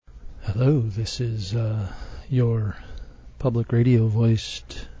Hello, this is your public radio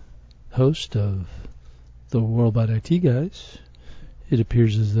voiced host of the Worldwide IT Guys. It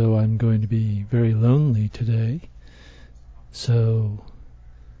appears as though I'm going to be very lonely today, so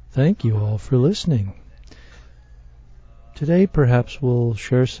thank you all for listening. Today perhaps we'll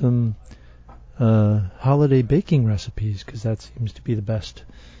share some holiday baking recipes, because that seems to be the best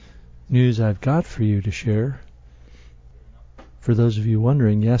news I've got for you to share. For those of you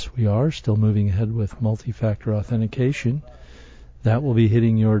wondering, yes, we are still moving ahead with multi-factor authentication. That will be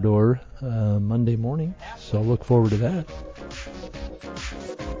hitting your door Monday morning, so look forward to that.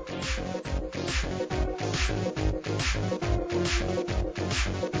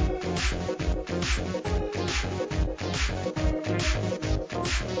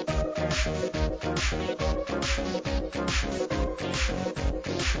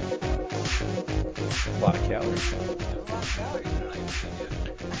 A lot of calories.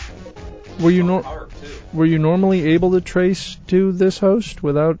 Were you normally able to trace to this host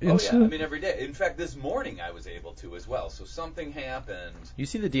without incident? Oh, yeah. I mean, every day. In fact, this morning I was able to as well. So something happened. You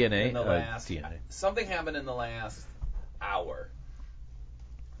see the DNA? In the last, DNA. Something happened in the last hour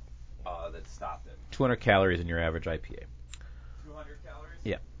that stopped it. 200 calories in your average IPA. 200 calories?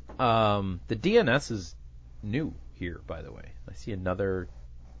 Yeah. The DNS is new here, by the way. I see another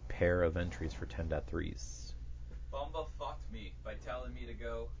pair of entries for 10.3s. Bumba fucked me by telling me to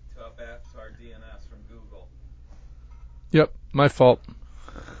go back to our DNS from Google. Yep, my fault.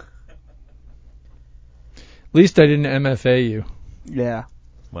 At least I didn't MFA you. Yeah.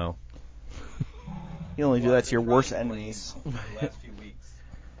 Well. You only do that to your worst enemies. The last few weeks.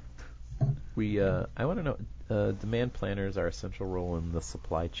 I want to know, demand planners are essential role in the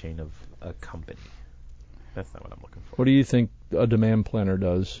supply chain of a company. That's not what I'm looking for. What do you think a demand planner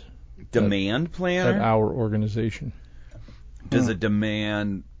does? Demand planner? At our organization. Does a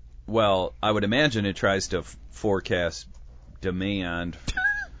demand... Well, I would imagine it tries to forecast demand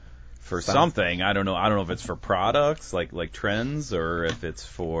for something. I don't know. I don't know if it's for products, like trends, or if it's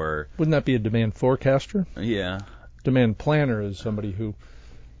for... Wouldn't that be a demand forecaster? Yeah. Demand planner is somebody who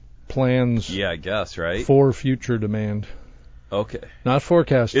plans I guess, right? for future demand. Okay. Not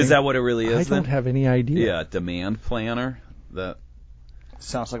forecasting. Is that what it really is, I don't have any idea. Yeah, demand planner. That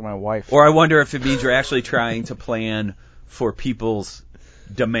sounds like my wife. Or I wonder if it means you're actually trying to plan for people's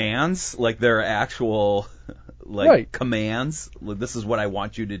demands, like their actual commands. Like, this is what I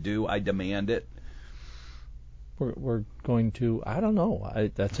want you to do. I demand it. We're going to, I don't know.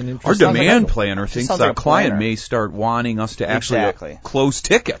 That's an interesting... Our demand planner thinks like our a client planner. may start wanting us to actually close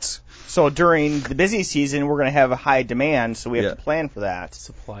tickets. So during the busy season, we're going to have a high demand, so we have to plan for that.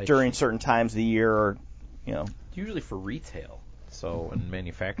 Supply during certain times of the year, or, Usually for retail, and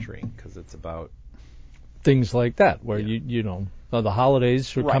manufacturing, because it's about... Things like that, where the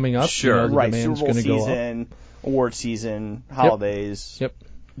holidays are coming up. Sure. The demand's Super Bowl going to go up. season, award season, holidays. Yep.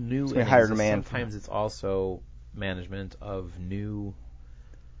 New and higher demand. Sometimes it's also management of new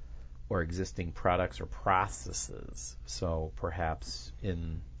or existing products or processes. So perhaps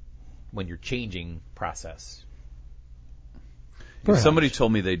when you're changing process. If somebody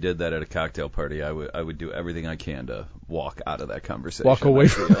told me they did that at a cocktail party, I would do everything I can to walk out of that conversation. Walk away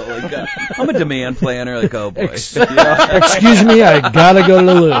from it. I'm a demand planner. Like, oh boy. Excuse me, I gotta go to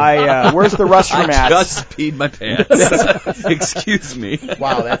the loo. Where's the restroom I at? just peed my pants. Excuse me.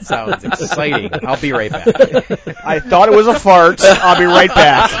 Wow, that sounds exciting. I'll be right back. I thought it was a fart. I'll be right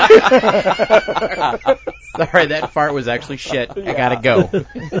back. Sorry, that fart was actually shit. I gotta go.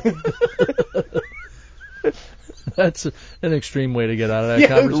 That's an extreme way to get out of that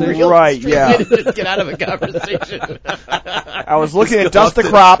conversation. Right, yeah. Just get out of a conversation. I was looking at dust the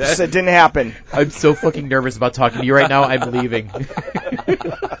crops. It didn't happen. I'm so fucking nervous about talking to you right now. I'm leaving. I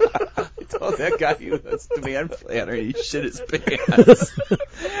told that guy he was demand planner. He shit his pants.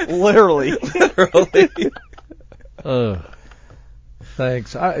 Literally.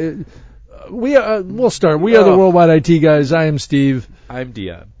 Thanks. We'll start. We are the Worldwide IT Guys. I am Steve. I'm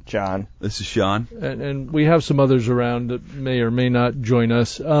Dion. John. This is Sean. And we have some others around that may or may not join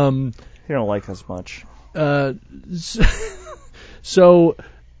us. They don't like us much. So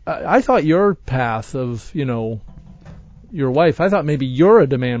I thought your path of, your wife, I thought maybe you're a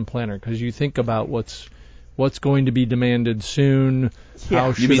demand planner because you think about what's going to be demanded soon.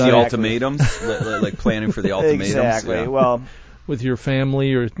 Yeah. You mean the ultimatums? like planning for the ultimatums? Exactly. Yeah. Well, with your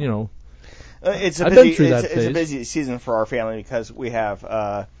family or, It's a I've busy, been through that it's phase. a busy season for our family because we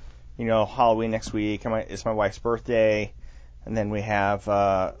have, Halloween next week. It's my wife's birthday, and then we have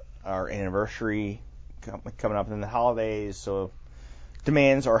our anniversary coming up, and then the holidays. So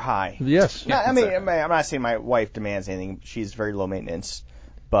demands are high. Yes. I'm not saying my wife demands anything. She's very low maintenance,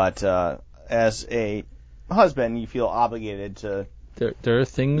 But as a husband, you feel obligated to, There are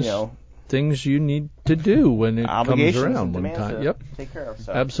things you know, things you need to do when it comes obligations around and one demands time. to Yep, take care of.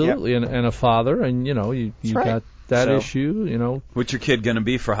 So, absolutely. Yep. And a father, and you right. got that So- issue. What's your kid gonna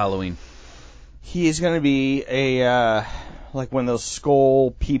be for Halloween? He is going to be a like one of those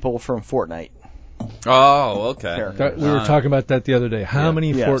skull people from Fortnite. Oh, okay. Character. We were talking about that the other day. How Yeah.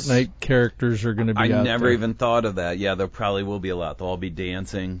 many Yes. Fortnite characters are going to be I out never there? even thought of that. Yeah, there probably will be a lot. They'll all be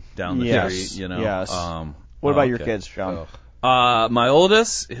dancing down the Yes. street, Yes. What Oh, about your okay. kids, Sean? My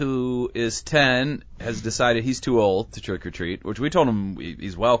oldest, who is 10, has decided he's too old to trick or treat, which we told him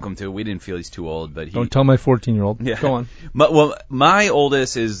he's welcome to. We didn't feel he's too old, but he. Don't tell my 14-year-old. Yeah. Go on. My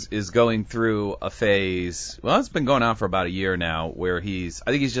oldest is going through a phase. Well, it's been going on for about a year now, where I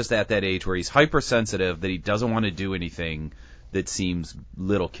think he's just at that age where he's hypersensitive, that he doesn't want to do anything that seems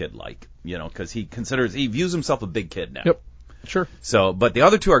little kid-like, because he views himself a big kid now. Yep. Sure. So, but the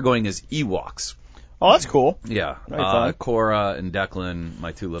other two are going as Ewoks. Oh, that's cool. Yeah. Very fun. Cora and Declan,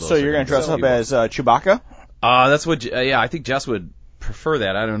 my two little. So you're going to dress up as Chewbacca? That's what. Yeah, I think Jess would prefer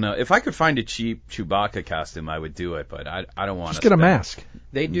that. I don't know. If I could find a cheap Chewbacca costume, I would do it, but I don't want to. Just get a mask.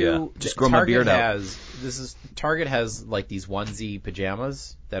 They do. Yeah, just grow my Target beard out. Target has like these onesie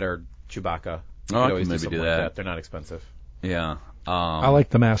pajamas that are Chewbacca. You I could can always maybe something do like that. They're not expensive. Yeah. I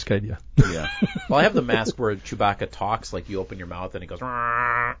like the mask idea. Yeah. Well, I have the mask where Chewbacca talks, like you open your mouth and it goes.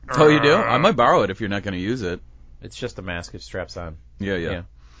 Oh, you do? I might borrow it if you're not going to use it. It's just a mask. It straps on. Yeah. Yeah.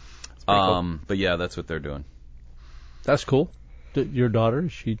 It's pretty cool. But yeah, that's what they're doing. That's cool. Your daughter,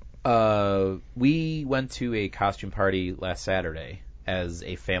 she. We went to a costume party last Saturday as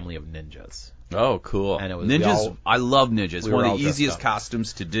a family of ninjas. Oh, cool. And it was ninjas. I love ninjas. we One were of all the dressed easiest up.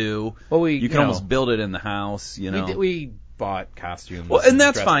 costumes to do. Well, You can almost build it in the house. We bought costumes. Well, and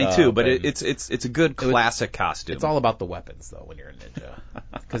that's dressed fine too. up, But and it's a good classic costume. it's all about the weapons though when you're a ninja,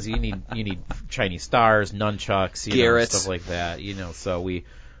 because you need Chinese stars, nunchucks, Garrets. stuff like that. So we.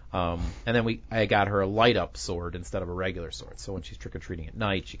 And then I got her a light up sword instead of a regular sword. So when she's trick or treating at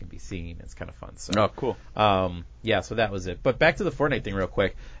night, she can be seen. It's kind of fun. So, Oh, cool. so that was it. But back to the Fortnite thing real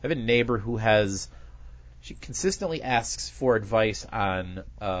quick. I have a neighbor who she consistently asks for advice on,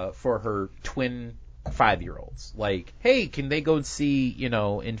 for her twin 5-year-olds. Like, hey, can they go see,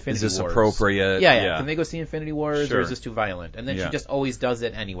 Infinity Is this Wars? appropriate? Yeah. Can they go see Infinity Wars, Sure. or is this too violent? And then Yeah. she just always does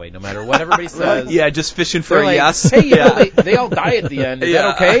it anyway, no matter what everybody says. Yeah, just fishing for They're a like, yes. hey, they all die at the end. Is Yeah.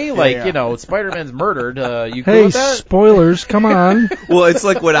 that okay? Like, Yeah. Spider-Man's murdered. You cool Hey, with that? spoilers! Come on. Well, it's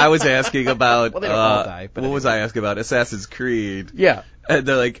like what I was asking about. Well, they don't all die, but what was I asking about? Assassin's Creed. Yeah. And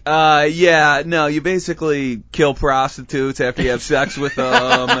they're like, no, you basically kill prostitutes after you have sex with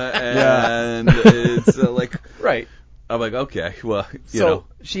them, and it's like, Right. I'm like, okay, well, So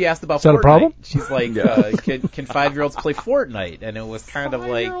she asked about Is that a Fortnite. problem? She's like, Yeah. can 5-year-olds play Fortnite? And it was kind of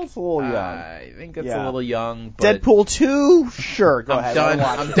like, 5-year-olds a little young. I think it's Yeah. a little young. But Deadpool 2? Sure, go ahead. I'm I'll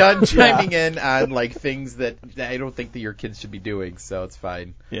watch I'm it. done chiming in on like things that I don't think that your kids should be doing. So it's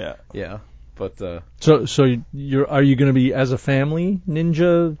fine. Yeah. Yeah. But So are you going to be as a family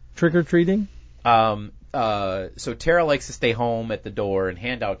ninja trick or treating? so Tara likes to stay home at the door and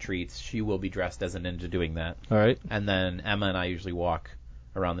hand out treats. She will be dressed as a ninja doing that. All right. And then Emma and I usually walk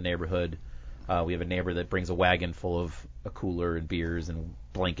around the neighborhood. We have a neighbor that brings a wagon full of a cooler and beers and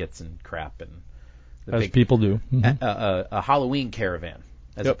blankets and crap and the As big, people do. Mhm. a Halloween caravan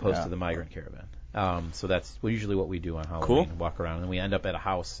as Yep. opposed Yeah. to the migrant caravan. So that's usually what we do on Halloween. Cool. Walk around and we end up at a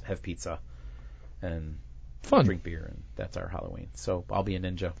house, have pizza, and Fun. drink beer, and that's our Halloween. So I'll be a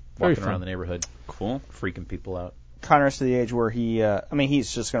ninja Very walking fun. around the neighborhood, cool. freaking people out. Connor's to the age where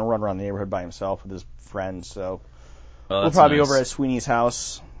he's just going to run around the neighborhood by himself with his friends, so Oh, we'll that's probably be nice. over at Sweeney's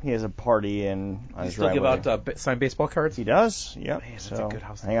house. He has a party on You his still give driveway. out signed baseball cards? He does, yep. Man, that's so a good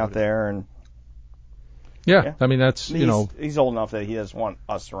house to hang go out to. there, and Yeah. Yeah. I mean, that's, he's old enough that he doesn't want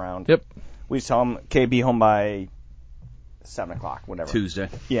us around. Yep. We just tell him, okay, be home by 7 o'clock, whatever. Tuesday.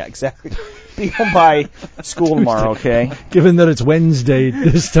 Yeah, exactly. Be home by school tomorrow, okay? Given that it's Wednesday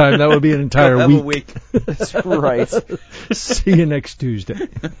this time, that would be an entire Have a week. That's right. See you next Tuesday.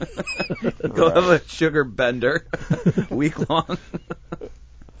 Go have a sugar bender week long.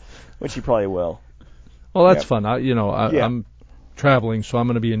 Which he probably will. Well, that's Yep. fun. Yeah. I'm traveling, so I'm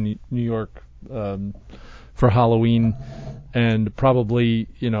going to be in New York for Halloween, and probably,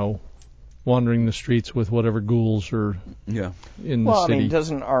 wandering the streets with whatever ghouls are Yeah. in the Well, I city. mean,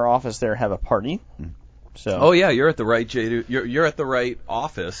 doesn't our office there have a party? So Oh yeah, you're at the right you're at the right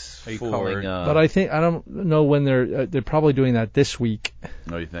office. Are you for, calling? But I don't know when they're probably doing that this week.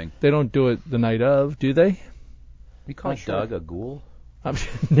 What do you think? They don't do it the night of, do they? you calling Not sure. Doug a ghoul?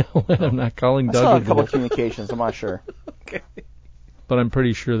 No, I'm not calling I saw Doug a a couple ghoul. of communications. I'm not sure. Okay. but I'm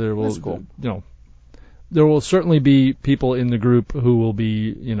pretty sure there will, That's cool. There will certainly be people in the group who will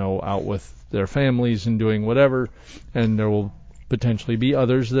be, out with their families and doing whatever, and there will potentially be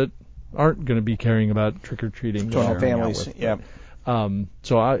others that aren't going to be caring about trick-or-treating. To our hanging out families, with. yeah.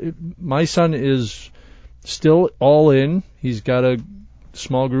 My son is still all in. He's got a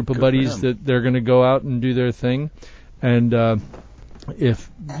small group of Good for buddies him. that they're going to go out and do their thing. And if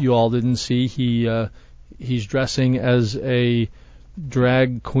you all didn't see, he's dressing as a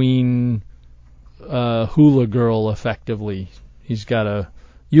drag queen hula girl, effectively. He's got a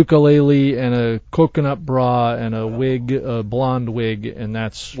ukulele and a coconut bra and a wig, a blonde wig, and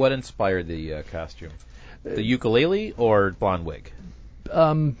that's What inspired the costume? The ukulele or blonde wig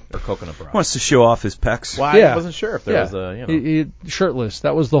or coconut bra? Wants to show off his pecs. Well, Yeah. I wasn't sure if there was a He shirtless.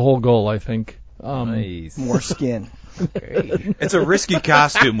 That was the whole goal, I think. nice. More skin. Great. It's a risky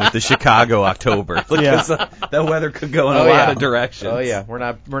costume with the Chicago October. Because the weather could go in a lot of directions. Oh yeah,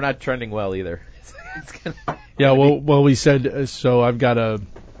 we're not trending well either. It's gonna- Yeah, well, we said so. I've got a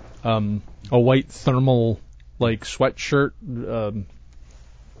white thermal sweatshirt,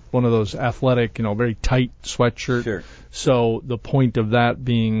 one of those athletic, very tight sweatshirt. Sure. So the point of that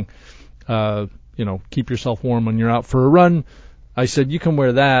being, keep yourself warm when you're out for a run. I said you can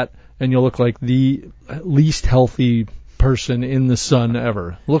wear that, and you'll look like the least healthy person in the sun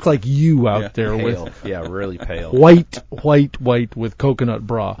ever. Look like you out there pale. with Yeah, really pale. white with coconut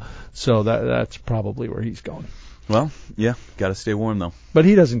bra. So that's probably where he's going. Well, yeah, got to stay warm though. But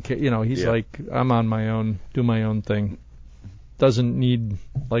he doesn't care. He's Yeah. like, I'm on my own, do my own thing. Doesn't need,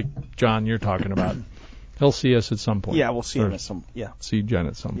 like John, you're talking about. He'll see us at some point. Yeah, we'll see him Or at some. Yeah. see Jen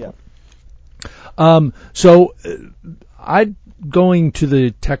at some Yeah. point. So I'm going to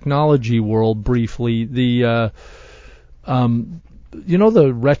the technology world briefly. The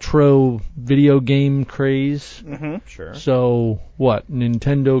the retro video game craze. Mm-hmm. Sure. So what?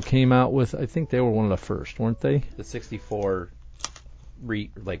 Nintendo came out with. I think they were one of the first, weren't they? The 64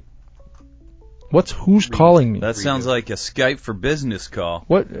 Who's calling me? That sounds like a Skype for business call.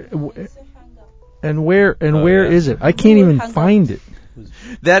 What? And where yeah. is it? I can't even find it.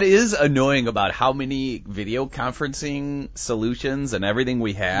 That is annoying about how many video conferencing solutions and everything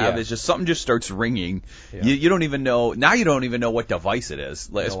we have. Yeah. It's just something just starts ringing. Yeah. You don't even know. Now you don't even know what device it is.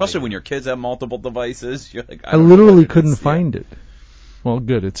 Especially idea. when your kids have multiple devices. You're like, I literally couldn't find it. Well,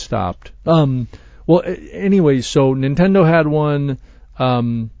 good, it stopped. Anyway, so Nintendo had one.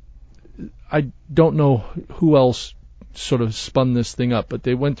 I don't know who else sort of spun this thing up, but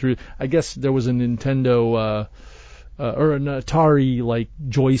they went through. I guess there was a Nintendo or an Atari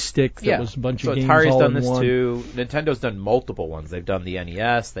joystick that was a bunch of games Atari's all done in this one. too. Nintendo's done multiple ones. They've done the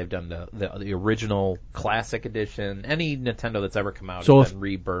NES. They've done the original classic edition. Any Nintendo that's ever come out So has been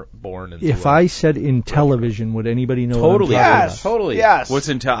reborn. If I said Intellivision, would anybody know? Totally, what I'm talking Yes. about? totally. Yes. What's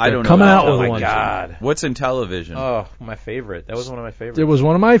in I don't know. coming that. out Oh with my one. god. What's in television? Oh, my favorite. That was one of my favorites. It was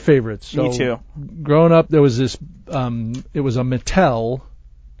one of my favorites. So Me too. Growing up, there was this. It was a Mattel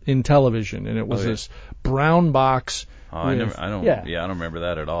Intellivision, and it was this brown box. I with- don't remember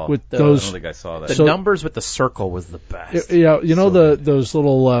that at all. With I those- don't think I saw that. the so- numbers with the circle was the best. Those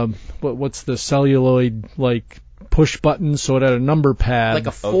little what's the celluloid push buttons, so it had a number pad, like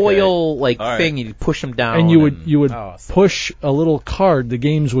a foil All right. thing. You push them down, and you would oh, so push a little card. The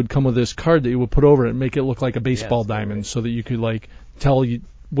games would come with this card that you would put over it and make it look like a baseball Yes, diamond, right. so that you could tell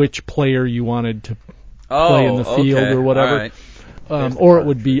which player you wanted to play in the field okay. or whatever. All right. Or it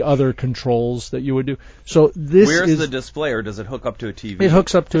would be other controls that you would do. So this Where's is the display, or does it hook up to a TV? it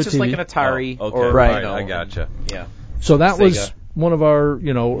hooks up to it's a just TV. like an Atari. Oh, okay. Or, Right. you know, I gotcha. Yeah. So that was Sega. one of our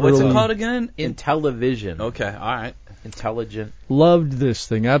What's early it called again? Intellivision. Okay. All right. Intelligent. loved this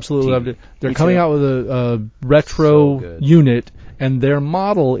thing. Absolutely TV. loved it. They're Me coming too. out with a retro So good. unit, and their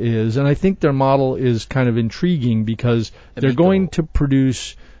model is, and I think their model is kind of intriguing because they're Amico. going to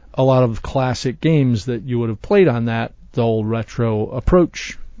produce a lot of classic games that you would have played on that, the old retro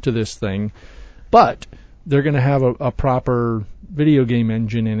approach to this thing, but they're going to have a proper video game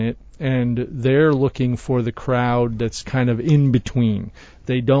engine in it, and they're looking for the crowd that's kind of in between.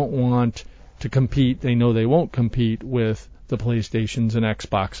 They don't want to compete. They know they won't compete with the PlayStations and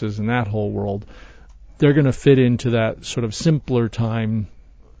Xboxes and that whole world. They're going to fit into that sort of simpler time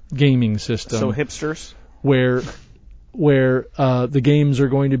gaming system So hipsters. where the games are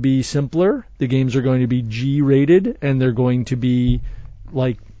going to be simpler, the games are going to be G-rated, and they're going to be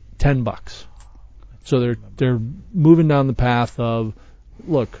like $10. So they're moving down the path of,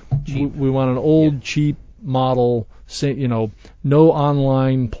 look, we want an old cheap model, no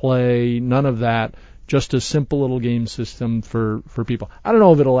online play, none of that. just a simple little game system for people. I don't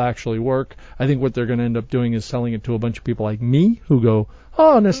know if it'll actually work. I think what they're going to end up doing is selling it to a bunch of people like me who go,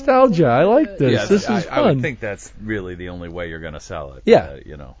 oh, nostalgia, I like this. Yeah, this is fun. I would think that's really the only way you're going to sell it. Yeah.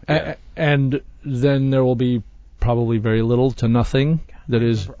 Yeah. And then there will be probably very little to nothing that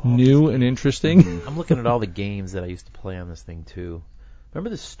is new and interesting. I'm looking at all the games that I used to play on this thing too. Remember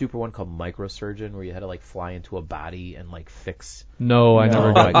this stupid one called Microsurgeon where you had to like fly into a body and like fix? No, I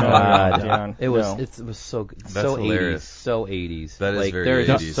never got my that. God. It was so good. That's so hilarious. 80s. So 80s. That is like, very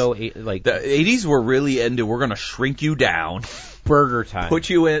they're 80s. So like The 80s were really into, we're going to shrink you down. Burger Time. Put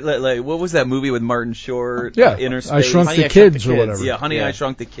you in, like, what was that movie with Martin Short? Yeah, Inner Space. I Shrunk Honey, the I Shrunk the Kids or Kids. whatever. Yeah, Honey, Yeah. I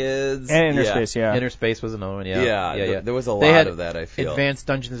Shrunk the Kids. And Inner Space, yeah. Inner Space was another one. Yeah. There was a They lot had of that, I feel. Advanced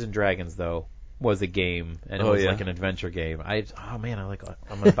Dungeons and Dragons though was a game, and it Oh, was yeah. like an adventure game. I'm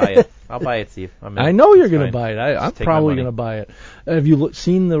gonna buy it. I'll buy it, Steve. I know you're going to It's fine. buy it. I'm Just take my probably money. going to buy it. Have you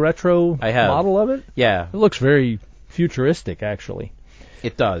seen the retro I have. model of it? Yeah, It looks very futuristic, actually.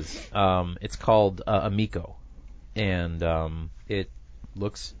 it does. It's called Amico, and it's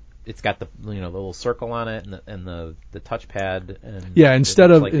got the the little circle on it and the touchpad and Yeah, it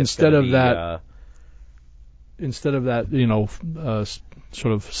instead looks of like it's instead gonna of be, that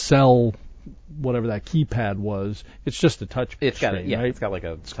sort of cell whatever that keypad was, it's just a touch it's got screen, yeah, right? it's got like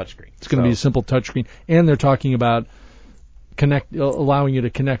a touchscreen. It's going to be a simple touchscreen, and they're talking about allowing you to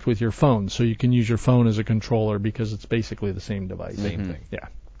connect with your phone, so you can use your phone as a controller because it's basically the same device. Same thing. Yeah.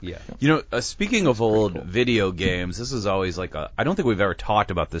 Yeah. Speaking of old video games, this is always like I don't think we've ever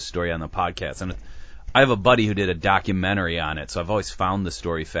talked about this story on the podcast, and I have a buddy who did a documentary on it, so I've always found the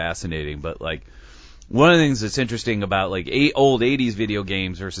story fascinating. But like, one of the things that's interesting about like old 80s video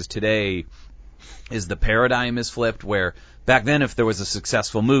games versus today is the paradigm is flipped, where back then if there was a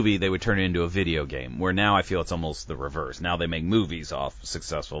successful movie, they would turn it into a video game, where now I feel it's almost the reverse. Now they make movies off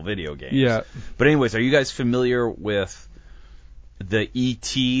successful video games. Yeah. But anyways, are you guys familiar with the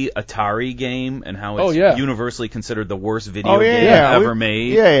E.T. Atari game and how it's universally considered the worst video game ever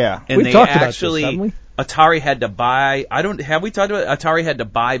made? Yeah. And We've they talked about actually, this, haven't we? Atari had to buy, have we talked about Atari had to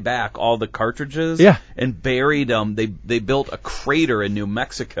buy back all the cartridges and buried them. They built a crater in New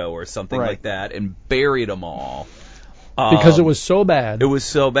Mexico or something like that and buried them all. Because it was so bad. It was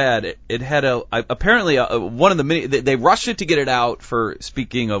so bad. It had apparently one of the many. They rushed it to get it out for.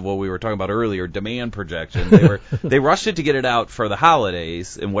 Speaking of what we were talking about earlier, demand projection. They rushed it to get it out for the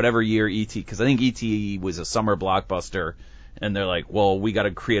holidays in whatever year E.T. Because I think E.T. was a summer blockbuster, and they're like, well, we got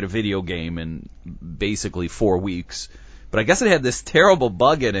to create a video game in basically 4 weeks. But I guess it had this terrible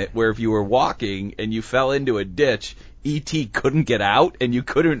bug in it where if you were walking and you fell into a ditch, E.T. couldn't get out, and you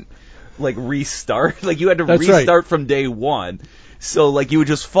couldn't like restart. Like you had to restart from day one. So like you would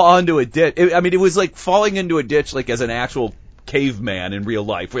just fall into a ditch. It was like falling into a ditch like as an actual caveman in real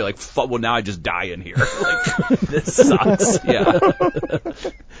life. Where you're like, well, now I just die in here. Like this sucks. Yeah.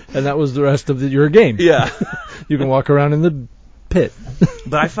 And that was the rest of your game. Yeah. You can walk around in the pit.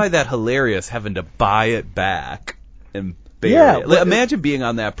 But I find that hilarious having to buy it back and bury it. Like, imagine being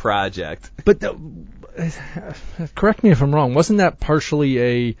on that project. But correct me if I'm wrong. Wasn't that partially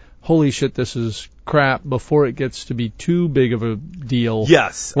a holy shit, this is crap before it gets to be too big of a deal?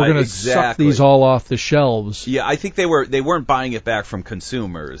 Yes, we're going to suck these all off the shelves. Yeah, I think they weren't buying it back from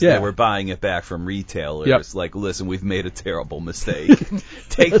consumers. Yeah. They were buying it back from retailers. Yep. Like, listen, we've made a terrible mistake.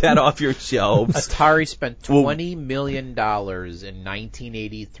 Take that off your shelves. Atari spent $20 million in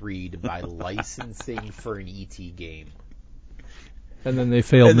 1983 to buy licensing for an E.T. game. And then they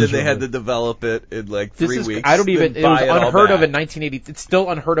failed. And then they miserably. had to develop it in like 3 weeks. I don't even. It was all unheard of back. in 1980. It's still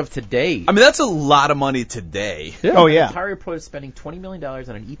unheard of today. I mean, that's a lot of money today. Yeah. Oh yeah. Atari reported spending $20 million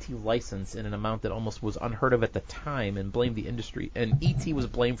on an E.T. license in an amount that almost was unheard of at the time, and blamed the industry. And E.T. was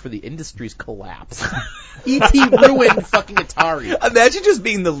blamed for the industry's collapse. E.T. ruined fucking Atari. Imagine just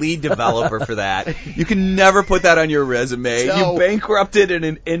being the lead developer for that. You can never put that on your resume. So- You bankrupted in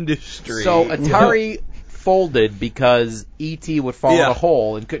an industry. So Atari folded because E.T. would fall in a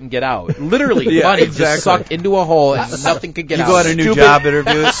hole and couldn't get out. Literally, money just sucked into a hole and nothing could get out. You go on a new job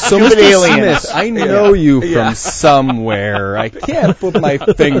interview. So, Mr. Smith, I know you from somewhere. I can't put my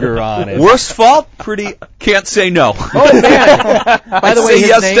finger on it. Worst fault? Can't say no. Oh man! By the way, say his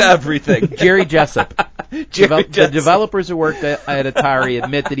yes name, to everything. Jerry Jessup. Jerry The Jessup. developers who worked at Atari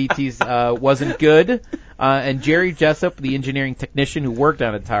admit that E.T.'s wasn't good, and Jerry Jessup, the engineering technician who worked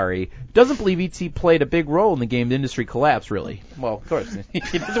on Atari, doesn't believe E.T. played a big role in the game industry collapse, really. Well, of course. He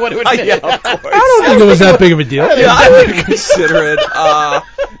doesn't want to admit Yeah, it. of course. I don't think it was that big of a deal. Yeah, I would consider it.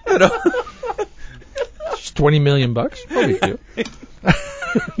 Just $20 million. No big deal.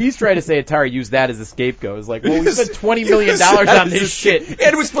 He's trying to say Atari used that as a scapegoat. It's like, well, we spent $20 million on this shit. And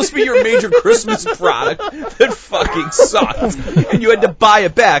it was supposed to be your major Christmas product that fucking sucked. And you had to buy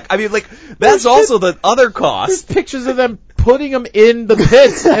it back. I mean, like, that's also the other There's cost. pictures of them putting him in the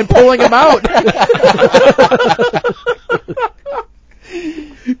pits and pulling him out.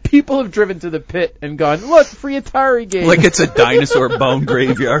 People have driven to the pit and gone, look, free Atari game. Like it's a dinosaur bone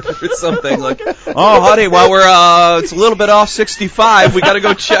graveyard or something. Like, oh, honey, while we're it's a little bit off 65, we got to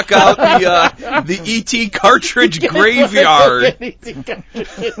go check out the E.T. cartridge graveyard.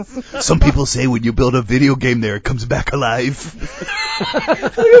 Some people say when you build a video game there, it comes back alive. Look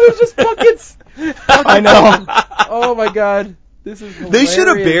at there's just buckets. I know. Oh my god. This is hilarious. They should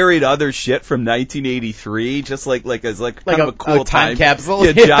have buried other shit from 1983, just like as kind of a cool time capsule.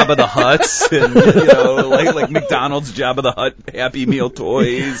 Yeah, Jabba the Hutts, and like McDonald's Jabba the Hutt Happy Meal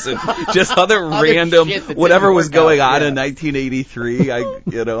toys, and just other random shit that whatever didn't was work going out, on yeah. in 1983.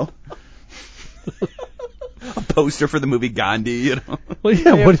 A poster for the movie Gandhi. Well,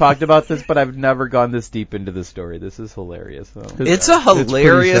 yeah. We have talked about this, but I've never gone this deep into the story. This is hilarious, though. It's a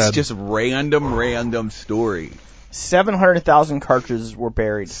hilarious, sad. just random story. 700,000 cartridges were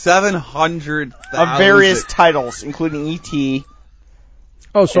buried 700,000 of various titles, including E.T.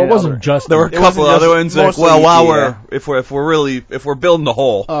 Oh, so it and wasn't other- just There were a It couple wasn't other just ones like, mostly well, while E.T., if we're building the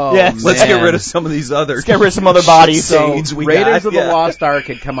hole, Oh, Yes. let's get man. rid of some of these others. Let's get rid of some other bodies. So, Shades we Raiders got, of the yeah. Lost Ark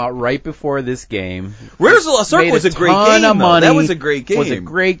had come out right before this game. Raiders of the Lost Ark Made was a great ton game, of though. money. That was a great game. Was a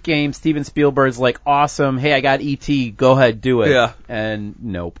great game. Steven Spielberg's like, awesome. Hey, I got E.T. Go ahead, do it. Yeah. And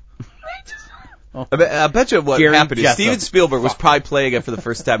nope. I bet you what Gary happened is Jessup. Steven Spielberg was probably playing it for the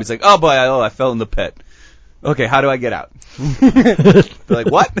first time. He's like, oh boy, I fell in the pit. Okay, how do I get out? They're like,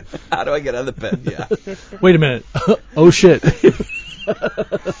 what? How do I get out of the pit? Yeah. Wait a minute. Oh shit.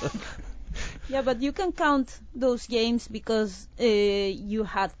 Yeah, but you can count those games because you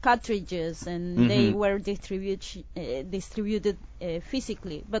had cartridges and they were distributed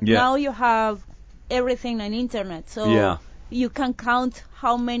physically. But Yeah. now you have everything on internet, so Yeah. you can count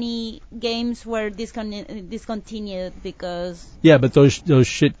how many games were discontinued because Yeah, but those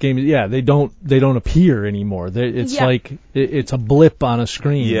shit games, yeah, they don't appear anymore. It's Yeah. like it's a blip on a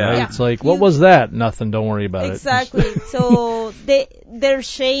screen. Yeah. Right? Yeah. It's like, what was that? Nothing. Don't worry about exactly. So their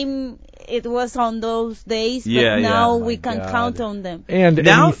shame it was on those days, but Yeah, yeah. now Oh we my can God. count on them. it. And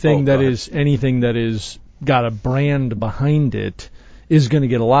Now- anything go that ahead. is got a brand behind it is going to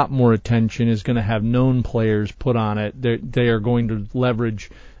get a lot more attention. Is going to have known players put on it. They are going to leverage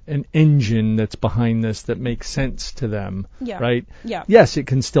an engine that's behind this that makes sense to them. Yeah. Right. Yeah. Yes, it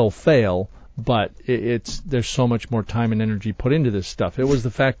can still fail, but there's so much more time and energy put into this stuff. It was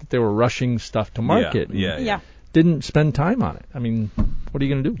the fact that they were rushing stuff to market. and Yeah. Didn't spend time on it. I mean, what are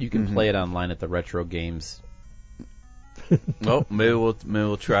you going to do? You can play it online at the Retro Games. Oh, maybe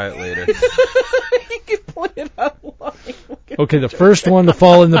we'll try it later. You can play it online. Okay, the first one to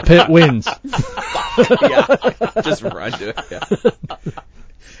fall in the pit wins. Yeah. Just run to it. Yeah.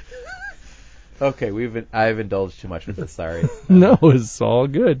 Okay, I've indulged too much with this. Sorry. No, it's all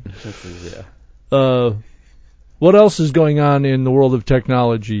good. This is, yeah. What else is going on in the world of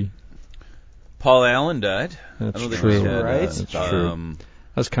technology? Paul Allen died. That's I don't think true. we had, Right? That's true.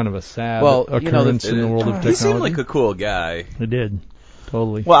 That's kind of a sad Well, occurrence in the world of technology. He seemed like a cool guy. It did.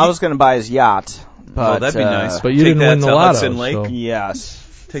 Totally. Well, I was going to buy his yacht, but Oh, that'd be nice. But you Take didn't that win the to lotto. Hudson Lake. So.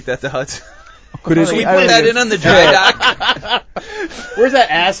 Yes. Take that to Hudson. Could Can we put that in on the dry dock? Where's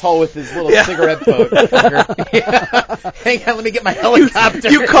that asshole with his little cigarette boat? Hang on, let me get my helicopter.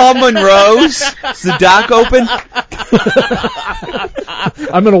 You call Monroe's? Is the dock open?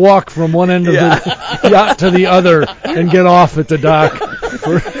 I'm going to walk from one end of the yacht to the other and get off at the dock.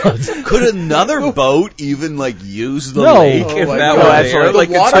 Could another boat even use the No. lake Oh if my that God. were Absolutely. there? The Like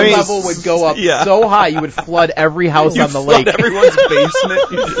water it's- level would go up Yeah. so high you would flood every house You on the flood lake. everyone's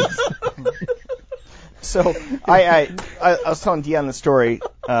basement. So I was telling Dion the story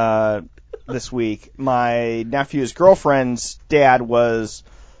this week. My nephew's girlfriend's dad was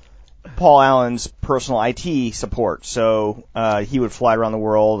Paul Allen's personal IT support, so he would fly around the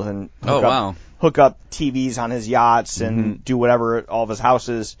world and hook up TVs on his yachts and do whatever at all of his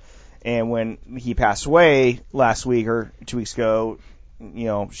houses. And when he passed away last week or 2 weeks ago,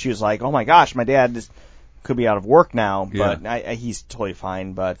 she was like, "Oh my gosh, my dad could be out of work now," but he's totally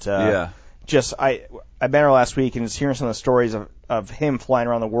fine. But just I met her last week and just hearing some of the stories of him flying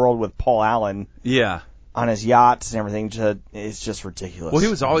around the world with Paul Allen on his yachts and everything. It's just ridiculous. Well, he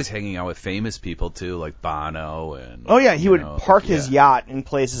was always hanging out with famous people too, like Bono and. Oh yeah, he would park his yacht in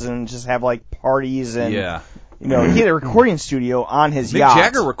places and just have like parties and. He had a recording studio on his Mick yacht.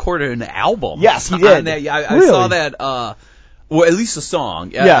 Jagger recorded an album. Yes, he did. On that, I Really? saw that. Well, at least a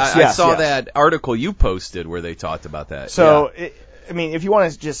song. Yes, I saw yes. that article you posted where they talked about that. So, I mean, if you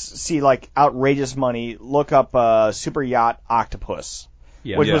want to just see like outrageous money, look up Super Yacht Octopus,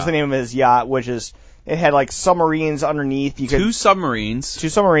 which was the name of his yacht. It had like submarines underneath. Two submarines,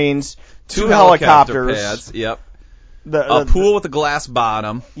 two helicopters. pads. Yep. A pool with a glass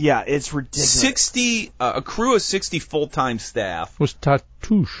bottom. Yeah, it's ridiculous. A crew of 60 full-time staff. It was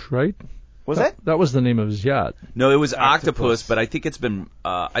Tatouche, right? Was it? That was the name of his yacht. No, it was Octopus, but I think it's been.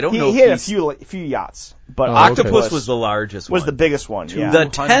 I don't know. He had a few yachts, but Octopus was the largest one. Was the biggest one. Yeah. The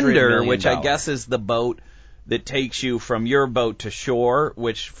Tender, $200 which I million. guess is the boat that takes you from your boat to shore,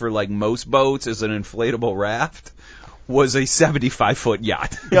 which for like most boats is an inflatable raft, was a 75-foot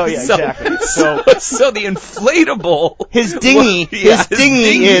yacht. Oh yeah, exactly. So the inflatable. His dinghy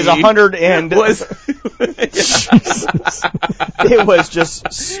is 100 and was. It was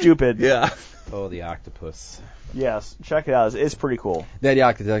just stupid. Yeah. Oh, the octopus. Yes, check it out. It's pretty cool. That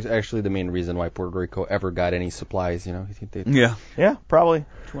yacht is actually the main reason why Puerto Rico ever got any supplies. You know, Yeah. Yeah, probably.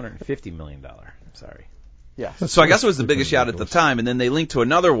 $250 million. I'm sorry. Yeah. So I guess it was the biggest yacht at the time, and then they linked to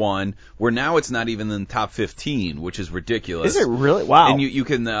another one where now it's not even in the top 15, which is ridiculous. Is it really? Wow. And you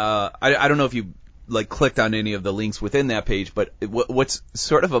can I don't know if you like clicked on any of the links within that page, but what's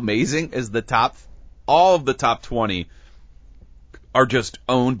sort of amazing is all of the top 20 are just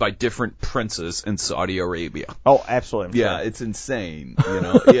owned by different princes in Saudi Arabia. Oh, absolutely. Yeah, it's insane.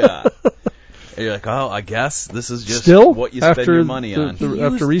 Yeah. And you're like, oh, I guess this is just Still, what you spend your money on.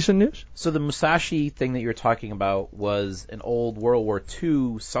 After recent news? So the Musashi thing that you're talking about was an old World War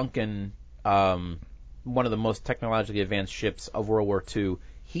II sunken, one of the most technologically advanced ships of World War II.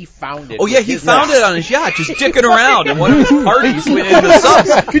 He found it. Oh, yeah, he found it on his yacht, just dicking around in one of his parties in the subs.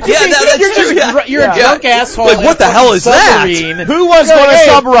 That's true. Yeah. You're a drunk asshole. Like, what the hell is that? Who wants to go on a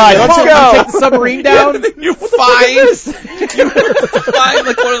sub ride? Let's go. Take the submarine down. And then you find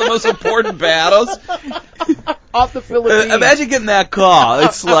like one of the most important battles. Off the Philippines. Imagine getting that call.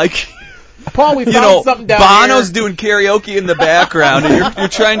 It's like, Paul, we found something down Bono's here. doing karaoke in the background, and you're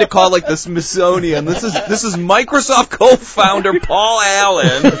trying to call like the Smithsonian. This is Microsoft co-founder Paul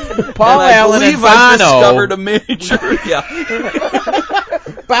Allen. I believe I discovered a major. Yeah.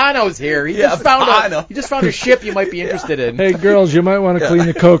 Bono's here. He just found a ship you might be interested in. Hey, girls, you might want to clean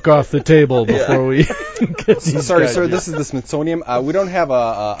the Coke off the table before we get these Sorry, guys sir, here. this is the Smithsonian. We don't have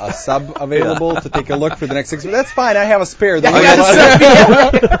a sub available to take a look for the next 6 months. That's fine. I have a spare. I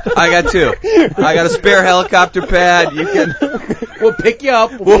got two. I got a spare helicopter pad. You can. We'll pick you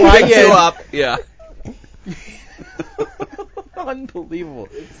up. We'll fly pick you up. Yeah. Unbelievable.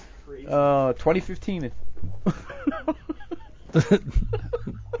 2015.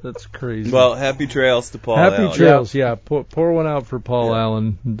 That's crazy. Well, happy trails to Paul Happy Allen. trails, yeah. Pour one out for Paul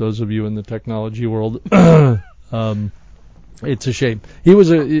Allen, those of you in the technology world. It's a shame. He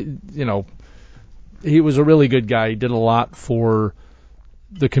was a really good guy. He did a lot for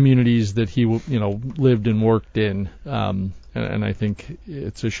the communities that he lived and worked in. And I think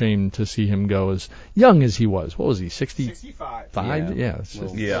it's a shame to see him go as young as he was. What was he, 65? Yeah, it's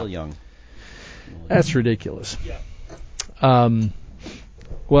just, Still young. That's ridiculous. Let's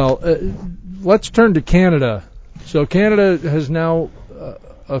turn to Canada. So Canada has now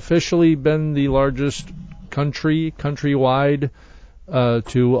officially been the largest countrywide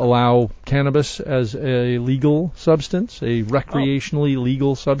to allow cannabis as a legal substance, a recreationally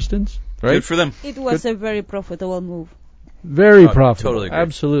legal substance. Right? Good for them. It was a very profitable move. Very profitable. Totally agree.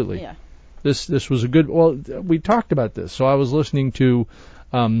 Absolutely. Yeah. This was a good. Well, we talked about this. So I was listening to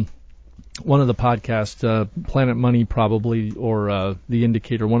one of the podcasts, Planet Money probably, or The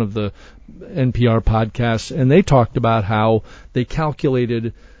Indicator, one of the NPR podcasts, and they talked about how they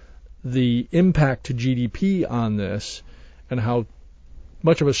calculated the impact to GDP on this and how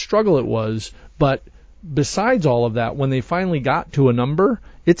much of a struggle it was. But besides all of that, when they finally got to a number,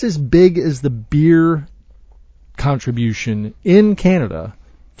 it's as big as the beer contribution in Canada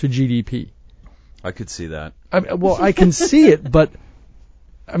to GDP. I could see that. I can see it, but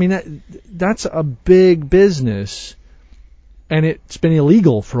I mean that's a big business, and it's been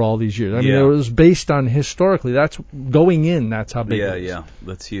illegal for all these years. I mean, it was based on historically. That's going in. That's how big it is. Yeah,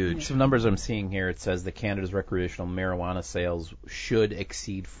 that's huge. Some numbers I'm seeing here. It says that Canada's recreational marijuana sales should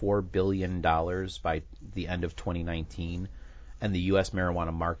exceed $4 billion by the end of 2019, and the U.S.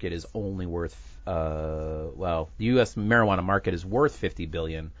 marijuana market is only worth the U.S. marijuana market is worth $50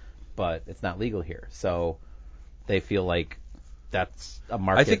 billion, but it's not legal here. So they feel like that's a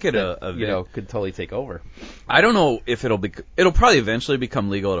market I think that could totally take over. I don't know if it'll probably eventually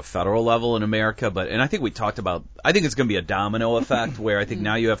become legal at a federal level in America, and I think we talked about, I think it's going to be a domino effect where I think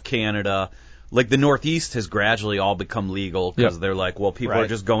now you have Canada, like the Northeast has gradually all become legal because they're like, well, people are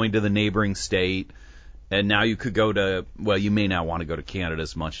just going to the neighboring state. And now you could go to, well, you may not want to go to Canada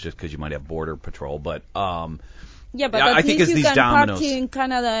as much just because you might have border patrol, but yeah, but I at think least as you these can dominoes, party in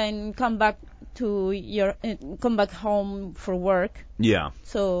Canada and come back to come back home for work. yeah,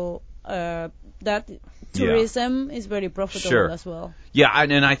 So that tourism is very profitable as well. yeah,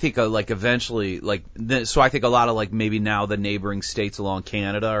 and I think like eventually, like so I think a lot of like maybe now the neighboring states along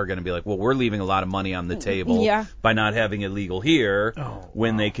Canada are going to be like, well, we're leaving a lot of money on the table by not having it legal here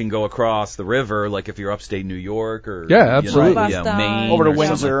when they can go across the river, like if you're upstate New York or absolutely, Maine over to or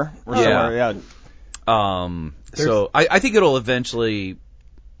Windsor or somewhere. Yeah. So I think it'll eventually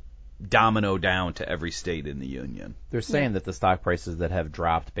domino down to every state in the union. They're saying that the stock prices that have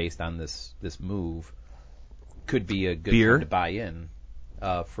dropped based on this move could be a good time to buy in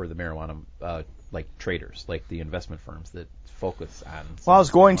for the marijuana like traders, like the investment firms that focus on. Well, I was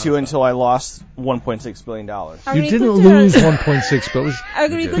going to until I lost $1.6 billion. You didn't lose 1.6 billion.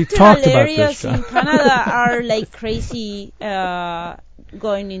 Agricultural areas in Canada are like crazy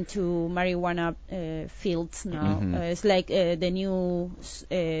going into marijuana fields now. It's like the new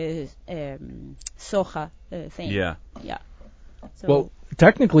soja thing. Yeah. Yeah. So Well,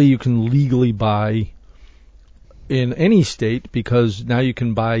 technically you can legally buy in any state because now you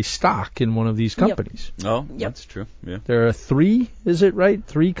can buy stock in one of these companies. Oh, that's true. Yeah. There are 3, is it right?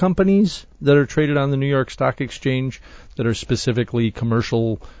 3 companies that are traded on the New York Stock Exchange that are specifically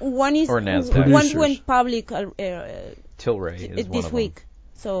commercial. one is Or NASDAQ. one Producers. went public Tilray is one this of week.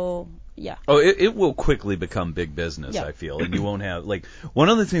 So yeah. Oh, it will quickly become big business, Yeah. I feel. And you won't have, like, one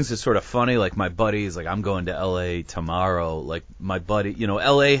of the things that's sort of funny, like, my buddies, like, I'm going to L.A. tomorrow. Like, my buddy,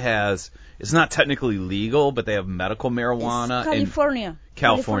 L.A. has, it's not technically legal, but they have medical marijuana. It's California.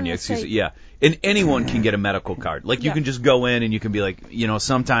 California, excuse me, state. yeah. And anyone can get a medical card. Like, you can just go in and you can be like,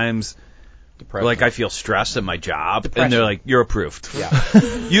 sometimes, like, I feel stressed at my job, and they're like, you're approved. Yeah.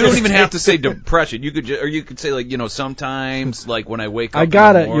 You don't even have to say depression. You could or you could say, like, sometimes, like, when I wake up I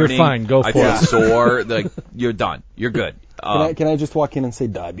got in it. the You're morning, fine. Go I for feel it. sore. Like, you're done. You're good. Can I just walk in and say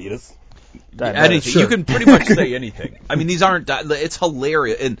diabetes? Anything. You can pretty much say anything. I mean, these aren't. It's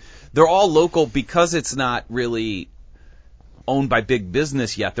hilarious, and they're all local because it's not really owned by big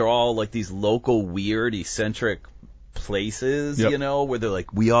business yet. They're all like these local, weird, eccentric places, where they're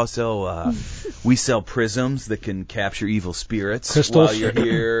like, we also we sell prisms that can capture evil spirits Crystals. while you're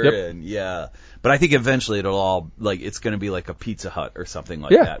here, and But I think eventually it'll all it's going to be like a Pizza Hut or something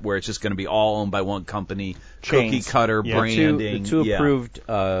like that, where it's just going to be all owned by one company, cookie cutter branding. The two approved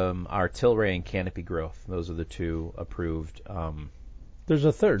are Tilray and Canopy Growth. Those are the 2 approved There's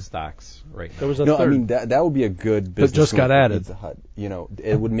a third. stocks right now. There was a No, third. I mean that would be a good business. just got move for added. Pizza Hut.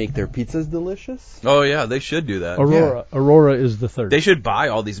 It would make their pizzas delicious. Oh yeah, they should do that. Aurora is the third. They should buy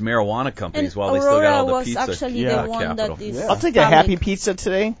all these marijuana companies And while they still got all the Aurora was pizza actually the one capital. that is I'll take a Happy Pizza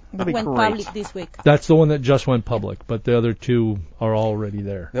today. That'd be went great. public this week. That's the one that just went public, but the other 2 are already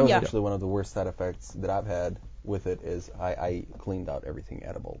there. That was Yeah. actually one of the worst side effects that I've had with it. Is I cleaned out everything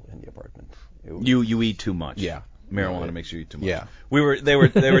edible in the apartment. You eat too much. Yeah. Marijuana makes you eat too much. Yeah. They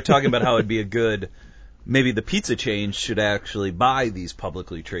were talking about how it'd be a good, maybe the pizza chain should actually buy these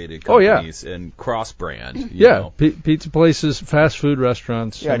publicly traded companies and cross brand. Pizza places, fast food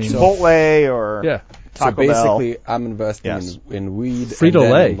restaurants. Yeah, I mean, Chipotle or So Taco basically, Bell. I'm investing in weed,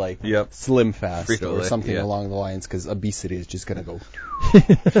 Frito-Lay. and then, like Slim Fast Frito-Lay, or something yeah. along the lines, because obesity is just gonna go.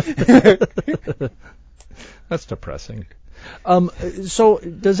 That's depressing. So,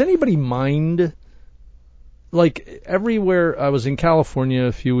 does anybody mind? Like everywhere, I was in California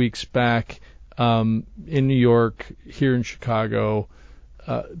a few weeks back, in New York, here in Chicago,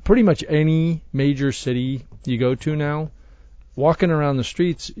 pretty much any major city you go to now, walking around the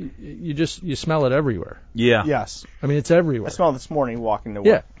streets, you smell it everywhere. Yeah. Yes. I mean, it's everywhere. I smelled this morning walking to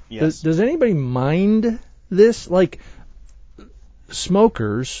Yeah. work. Yes. Does anybody mind this? Like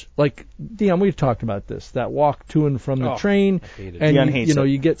smokers, like Dion, we've talked about this. That walk to and from the train, hate it. and Dion hates it.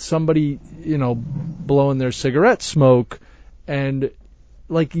 you get somebody blowing their cigarette smoke, and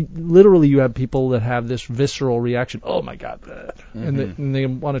like literally you have people that have this visceral reaction. Oh my God, and they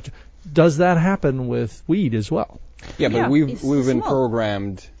want to. Does that happen with weed as well? Yeah, but Yeah, we've it's been smoke.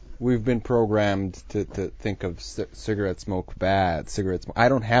 programmed. We've been programmed to think of cigarette smoke bad. Cigarette smoke. I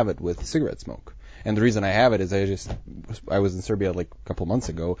don't have it with cigarette smoke. And the reason I have it is I was in Serbia like a couple months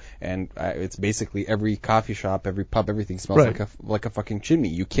ago, and it's basically every coffee shop, every pub, everything smells like a fucking chimney.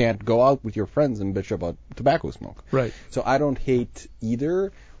 You can't go out with your friends and bitch about tobacco smoke. Right. So I don't hate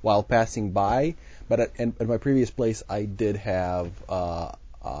either while passing by. But at my previous place, I did have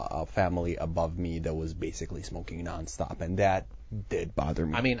a family above me that was basically smoking nonstop, and that did bother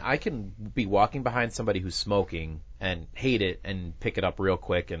me. I mean, I can be walking behind somebody who's smoking and hate it and pick it up real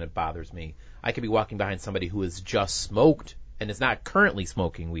quick and it bothers me. I could be walking behind somebody who has just smoked and is not currently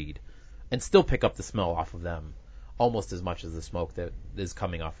smoking weed and still pick up the smell off of them almost as much as the smoke that is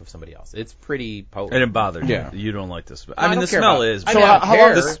coming off of somebody else. It's pretty potent. And it bothers you. Yeah. You don't like the smell. I I mean, don't the care smell about- is. I mean, So I don't how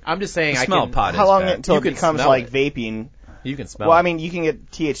care. long I'm just saying the I smell can. pot How is long bad. until You it can becomes smell like it. vaping? You can smell Well, it. I mean, you can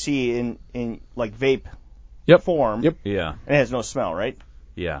get THC in like vape Yep. form, Yep. Yeah, and it has no smell, right?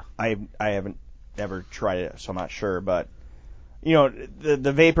 yeah. I haven't ever tried it, so I'm not sure, but you know,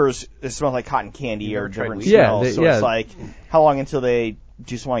 the vapors, it smells like cotton candy You or never tried different weed? Yeah, smells. So yeah. it's like, how long until they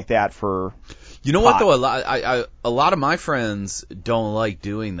do something like that for? You know what pot. though? A lot of my friends don't like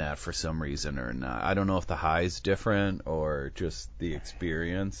doing that for some reason or not. I don't know if the high's different or just the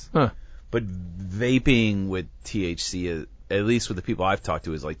experience. Huh. But vaping with THC, at least with the people I've talked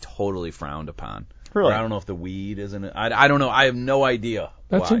to, is like totally frowned upon. Really? Or I don't know if the weed isn't. I don't know. I have no idea.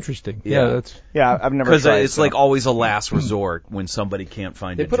 That's why. interesting. Yeah. Yeah, that's Yeah, I've never Because tried. it's so. like always a last resort when somebody can't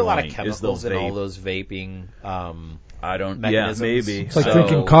find They a put a lot of joint, is chemicals they'll in all vape. those vaping. I don't. Yeah, mechanisms. maybe. it's like So-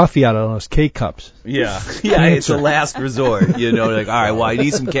 drinking coffee out of those K-cups. Yeah, yeah, it's a last resort. You know, like, all right, well, I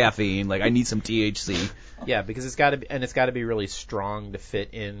need some caffeine. Like, I need some THC. Yeah, because it's got to be really strong to fit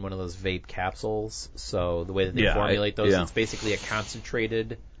in one of those vape capsules. So the way that they Yeah, formulate those, yeah. it's basically a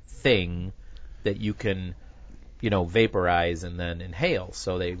concentrated thing that you can, vaporize and then inhale.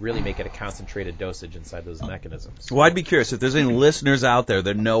 So they really make it a concentrated dosage inside those mechanisms. Well, I'd be curious if there's any listeners out there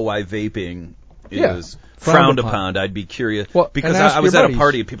that know why vaping Yeah. is Frowned frowned upon. upon. I'd be curious Well, because and ask I was your at a buddies.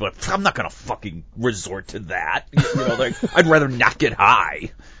 party and people are like, I'm not gonna fucking resort to that. Like I'd rather not get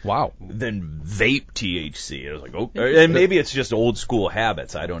high Wow. than vape THC. I was like, oh, and maybe it's just old school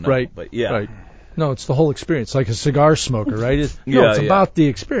habits. I don't know. Right. But yeah. Right. No, it's the whole experience. Like a cigar smoker, right? It's Yeah, yeah. about the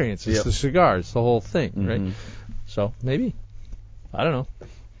experience. It's Yep. the cigar. It's the whole thing, right? So maybe. I don't know.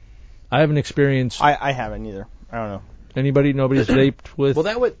 I haven't experienced I haven't either. I don't know. nobody's vaped with Well,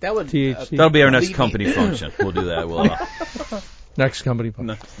 that would THC. That'll be our next lead me- company function. We'll do that. We'll Next company.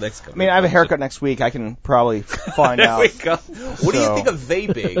 next company. I mean, I have a haircut next week. I can probably find There out. we go. What do you So- think of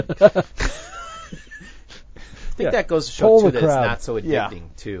vaping? I think that goes to show Poll too the that it's crowd. not so addicting Yeah.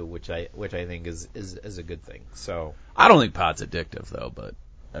 too, which I think is a good thing. So I don't think pot's addictive though, but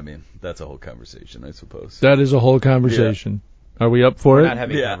I mean that's a whole conversation, I suppose. That is a whole conversation. Are we up for we're it? not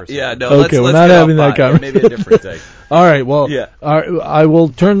having a conversation. Yeah, no. Okay, we're let's not get having off that pot. Maybe a different day. All right. Well, Yeah. I will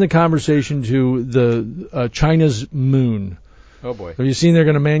turn the conversation to the China's moon. Oh boy. Have you seen they're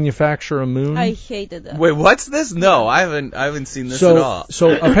going to manufacture a moon? I hated that. Wait, what's this? No, I haven't seen this at all.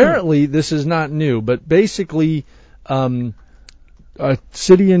 So apparently this is not new, but basically, a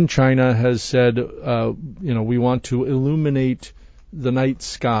city in China has said, we want to illuminate the night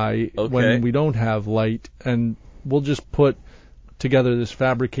sky Okay. when we don't have light, and we'll just put together this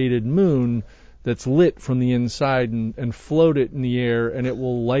fabricated moon that's lit from the inside and float it in the air, and it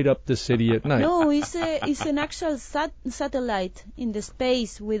will light up the city at night. No, it's an actual satellite in the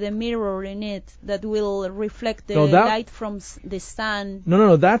space with a mirror in it that will reflect the No, that- light from the sun.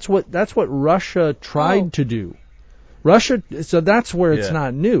 No, that's what Russia tried Oh. to do. So that's where it's Yeah.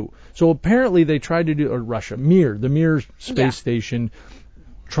 not new. So apparently they tried to do, or Russia, the Mir space Yeah. station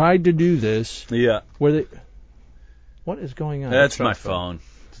tried to do this Yeah, where they, what is going on? that's my phone.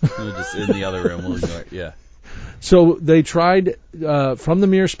 We'll just in the other room. We'll ignore it. Yeah. So they tried from the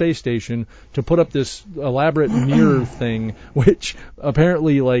Mir space station to put up this elaborate mirror thing, which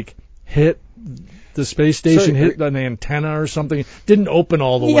apparently hit the space station, hit an antenna or something. Didn't open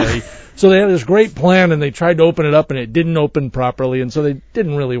all the Yeah. way. So they had this great plan, and they tried to open it up, and it didn't open properly, and so they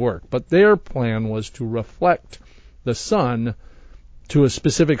didn't really work. But their plan was to reflect the sun to a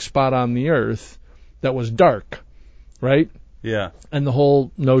specific spot on the Earth that was dark, right? Yeah. And the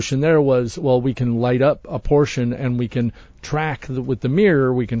whole notion there was, well, we can light up a portion and we can track with the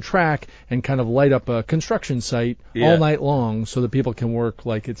mirror, we can track and kind of light up a construction site Yeah. all night long so that people can work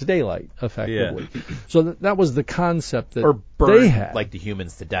like it's daylight effectively. So that was the concept that Or burn they had. like the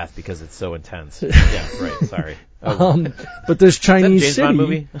humans to death because it's so intense. Yeah, right. Sorry. But this Is that a Chinese James city Bond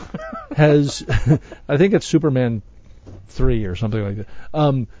movie? has, I think it's Superman 3 or something like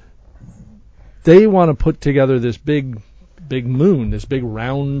that. They want to put together this big moon, this big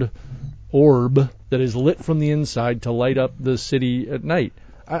round orb that is lit from the inside to light up the city at night.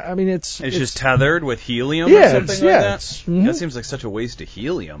 I mean, it's just tethered with helium Yeah, or something it's- like yeah, that? it's- mhm. That seems like such a waste of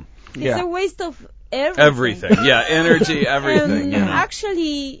helium. It's a waste of everything. Everything. Yeah, energy, everything. And You know.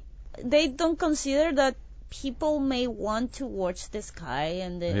 actually, they don't consider that people may want to watch the sky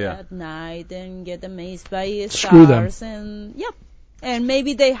and Yeah. at night and get amazed by Screw them. stars and and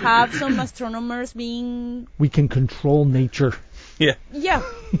maybe they have some astronomers being we can control nature. Yeah.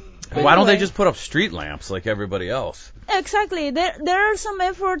 Why don't they Anyway. just put up street lamps like everybody else? Exactly. There are some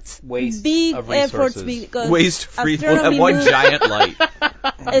efforts, Waste big of efforts, resources. because Waste free. We'll have astronomy one moves- giant light.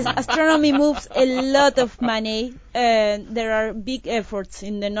 astronomy moves a lot of money, and there are big efforts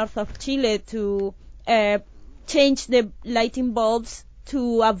in the north of Chile to change the lighting bulbs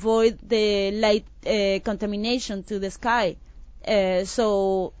to avoid the light contamination to the sky.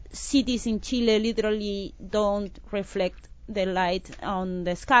 So cities in Chile literally don't reflect the light on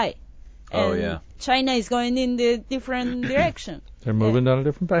the sky. Oh, And yeah. China is going in the different direction. They're moving down a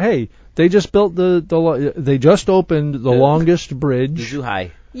different path. Hey, they just built they just opened the longest The bridge.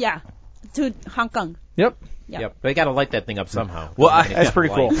 Zhuhai. Yeah, to Hong Kong. Yep. Yeah. Yep. They got to light that thing up somehow. Well, That's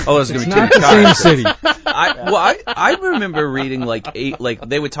pretty cool. Oh, it's gonna It's be not the same city. I remember reading like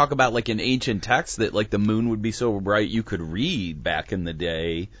they would talk about like in ancient texts that like the moon would be so bright you could read back in the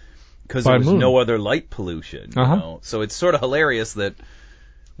day because there By was moon. no other light pollution. You Uh-huh. know? So it's sort of hilarious that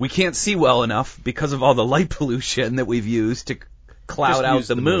we can't see well enough because of all the light pollution that we've used to cloud Just out use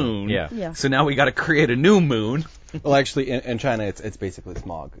the the moon. moon. Yeah. Yeah. So now we got to create a new moon. Well, actually, in China, it's basically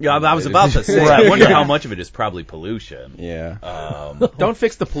smog. Yeah, I was about to say. Right. I wonder how much of it is probably pollution. Yeah. Don't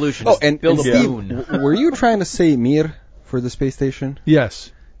fix the pollution. Oh, just and build a Steve, moon. were you trying to say Mir for the space station?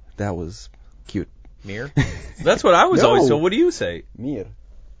 Yes. That was cute. Mir? That's what I was No. always. So what do you say? Mir.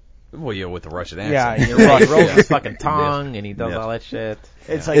 Well, yeah, with the Russian Yeah, accent. you're He right. rolls his fucking tongue and he does Yeah. all that shit.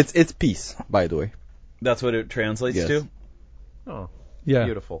 It's like It's peace, by the way. That's what it translates Yes. to. Oh, Yeah.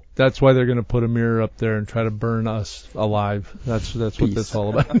 beautiful. That's why they're going to put a mirror up there and try to burn us alive. That's what Peace. that's all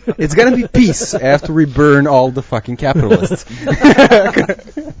about. It's gonna be peace after we burn all the fucking capitalists.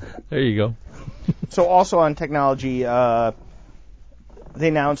 There you go. so. Also on technology, they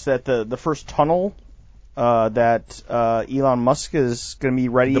announced that the first tunnel that Elon Musk is going to be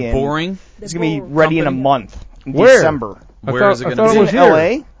ready. The boring. It's going to be ready in a month, in Where? December. Where is it I going thought to it be? was in here.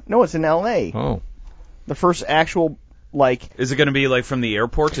 L.A. No, it's in L.A. Oh. The first actual Is it going to be like from the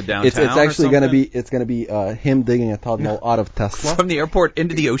airport to downtown? It's actually or gonna something? be him digging a tunnel out of Tesla. from the airport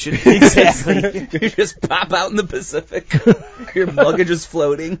into the ocean. Exactly. You just pop out in the Pacific. Your luggage is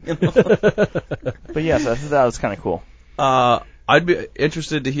floating. But yes, that was kind of cool. I'd be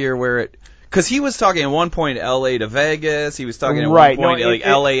interested to hear where it. Because he was talking at one point L.A. to Vegas. He was talking at Right. one point No, like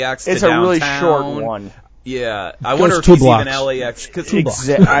LAX to It's downtown. a really short one. Yeah, I Goes wonder if 2 he's blocks. even LAX. Cause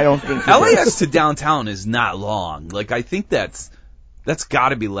I don't think it is. LAX to downtown is not long. Like I think that's got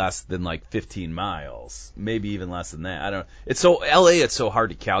to be less than like 15 miles, maybe even less than that. I don't. It's so LA. It's so hard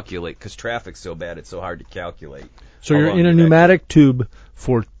to calculate because traffic's so bad. It's so hard to calculate. So how you're long in a it pneumatic tube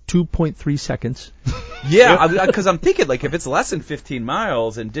for 2.3 seconds. actually- Yeah, because I'm thinking like if it's less than 15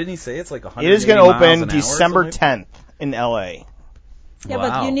 miles, and didn't he say it's like 100? It is going to open December 10th in L.A. Yeah, Wow.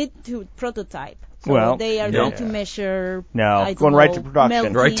 but you need to prototype. So Well, they are yeah. going to measure. No, I going don't right know, to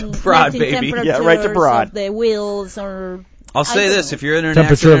production. Right to prod, melting baby. Yeah, right to temperatures prod. of the wheels or. I'll say I don't this: know. if you're in an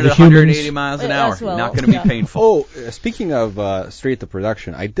Temperature accident of at the 180 humans. miles an As hour, well, you're not going to yeah. be painful. Oh, speaking of straight to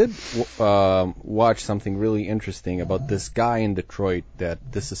production, I did watch something really interesting about this guy in Detroit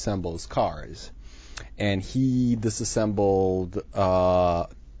that disassembles cars, and he disassembled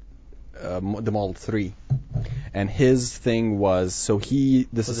the Model 3, and his thing was so he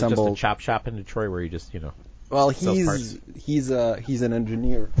Was it just a disassembled. chop shop in Detroit where you just, Well, sells parts? he's an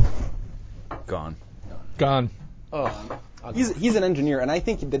engineer. Gone. Gone. He's an engineer, and I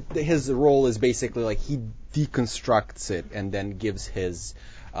think that his role is basically like he deconstructs it and then gives his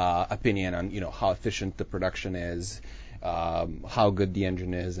opinion on how efficient the production is, how good the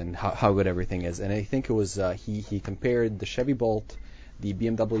engine is, and how good everything is. And I think it was he compared the Chevy Bolt, the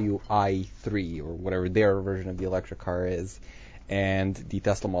BMW i3 or whatever their version of the electric car is, and the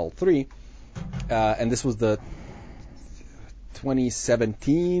Tesla Model 3, and this was the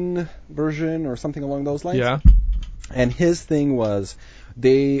 2017 version or something along those lines. Yeah. And his thing was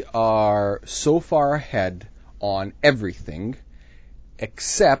they are so far ahead on everything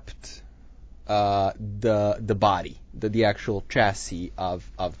except the body, the actual chassis of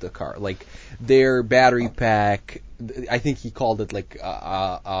the car. Like their battery pack, I think he called it like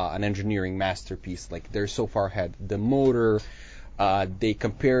an engineering masterpiece. Like they're so far ahead. The motor, they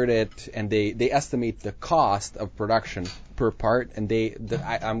compared it and they estimate the cost of production per part, and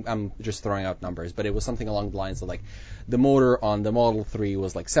I'm just throwing out numbers, but it was something along the lines of like the motor on the Model 3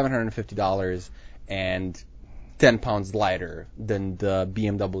 was like $750 and 10 pounds lighter than the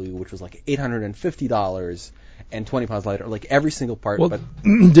BMW, which was like $850 and 20 pounds lighter, like every single part. Well, but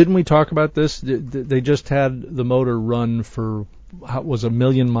didn't we talk about this? They just had the motor run for, was 1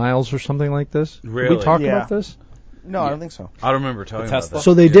 million miles or something like this? Did Really? we talk Yeah. about this? No, I don't think so. I don't remember talking about Tesla? that.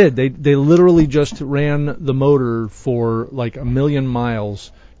 So they did. They literally just ran the motor for like 1 million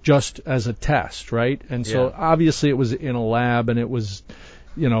miles just as a test, right? And so Yeah. obviously it was in a lab and it was,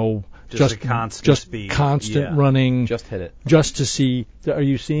 Just a constant speed. constant Yeah. running, Just hit it. just to see. Are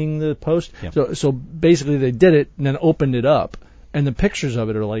you seeing the post? Yeah. So basically they did it and then opened it up, and the pictures of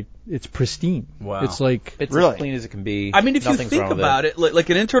it are like it's pristine. Wow. It's like It's Really? as clean as it can be. I mean, if you Nothing's think wrong with about it, like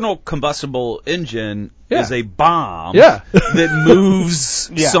an internal combustible engine Yeah. is a bomb Yeah. that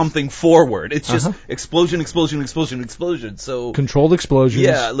moves Yeah. something forward. It's just Uh-huh. explosion, explosion, explosion, explosion. So controlled explosions.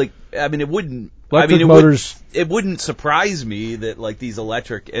 yeah, like I mean, it wouldn't. Electric it motors. It wouldn't surprise me that like these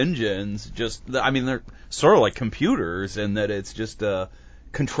electric engines just. I mean, they're sort of like computers, and that it's just a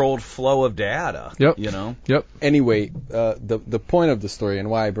controlled flow of data. Yep. You know. Yep. Anyway, the point of the story and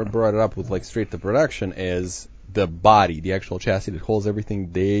why I brought it up with like straight to production is the body, the actual chassis that holds everything.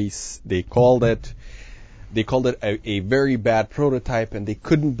 They called it a very bad prototype, and they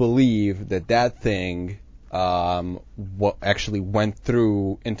couldn't believe that thing actually went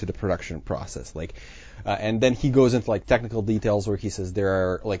through into the production process. And then he goes into like technical details where he says there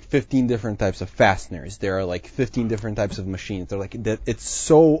are like 15 different types of fasteners. There are like 15 different types of machines. They're like that. It's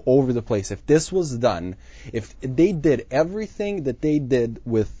so over the place. If this was done, if they did everything that they did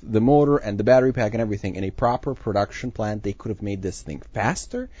with the motor and the battery pack and everything in a proper production plant, they could have made this thing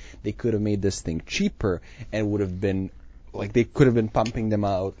faster. They could have made this thing cheaper, and would have been like they could have been pumping them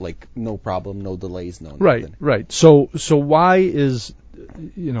out like no problem, no delays, no nothing. Right. So why is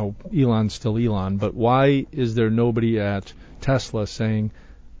Elon's still Elon, but why is there nobody at Tesla saying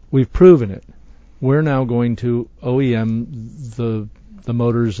we've proven it? We're now going to OEM the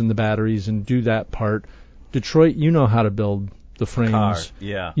motors and the batteries and do that part. Detroit, you know how to build the frames. Car.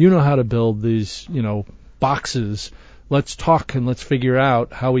 Yeah. You know how to build these, boxes. Let's talk and let's figure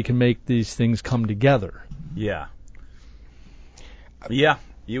out how we can make these things come together. Yeah. Yeah,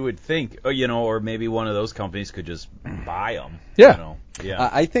 you would think, or maybe one of those companies could just buy them. Yeah. Yeah.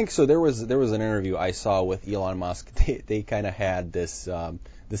 I think so. There was an interview I saw with Elon Musk. They kind of had this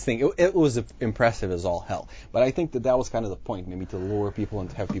thing. It was impressive as all hell. But I think that was kind of the point, maybe to lure people and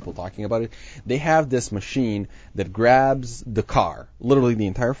to have people talking about it. They have this machine that grabs the car, literally the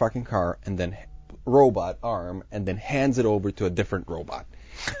entire fucking car, and then robot arm, and then hands it over to a different robot.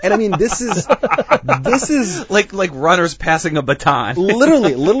 And I mean, this is like runners passing a baton.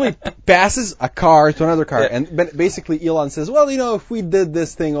 literally passes a car to another car, and basically Elon says, well, if we did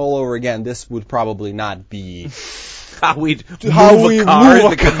this thing all over again, this would probably not be how we move a move a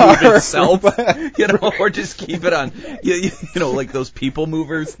that can car. move itself, or just keep it on, like those people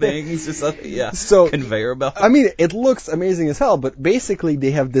movers things, or something. Yeah, So conveyor belt. I mean, it looks amazing as hell, but basically they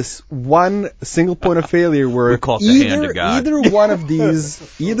have this one single point of failure where We call it the hand of God.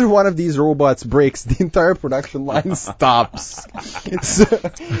 either one of these robots breaks, the entire production line stops.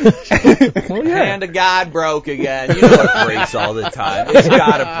 Hand of God broke again. You know it breaks all the time. It's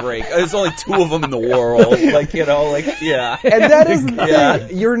gotta break. There's only 2 of them in the world. Yeah. And that is the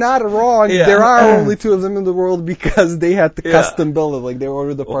thing. You're not wrong. Yeah. There are only 2 of them in the world because they had to custom build it. Like they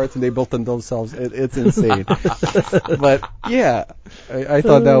ordered the parts and they built them themselves. It's insane. But yeah, I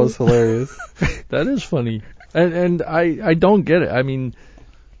thought that was hilarious. That is funny. And I don't get it. I mean,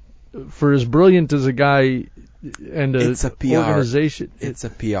 for as brilliant as a guy and It's a PR. organization, It's a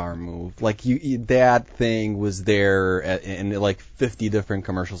PR move. Like that thing was there in like 50 different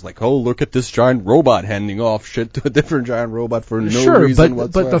commercials. Like, oh, look at this giant robot handing off shit to a different giant robot for no sure, reason but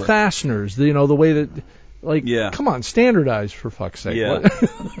whatsoever. the fasteners, the way that, come on, standardize for fuck's sake. Yeah.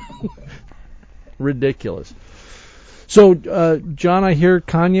 Ridiculous. So, John, I hear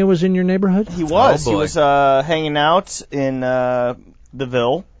Kanye was in your neighborhood? He was. Oh, He boy. was hanging out in the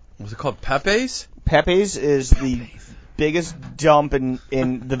Ville. Was it called Pepe's? Pepe's is the biggest dump in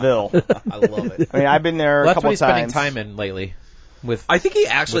the Ville. I love it. I mean, I've been there Well, a that's what couple he's spending times. time in lately. I think he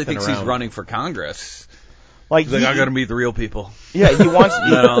actually Whipping thinks he's around. running for Congress. Like, He's like, I gotta meet the real people. yeah, he wants.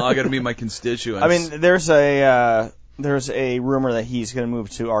 I gotta meet my constituents. I mean, there's a rumor that he's going to move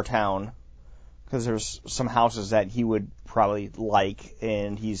to our town because there's some houses that he would probably like,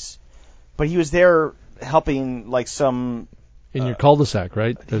 but he was there helping like some. In your cul-de-sac,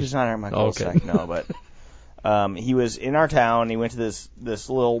 right? He's not in my Oh, okay. cul-de-sac, no, but he was in our town. He went to this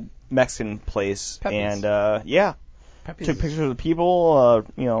little Mexican place, Pepe's. and Pepe's took is- pictures of the people.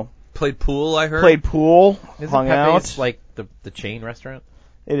 played pool, I heard. Played pool, Isn't hung Pepe's out. like the chain restaurant?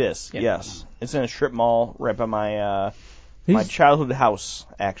 It is, Yeah. yes. It's in a strip mall right by my He's- childhood house,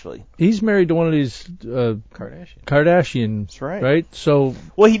 actually. He's married to one of these Kardashian. Kardashians, That's right. right? So,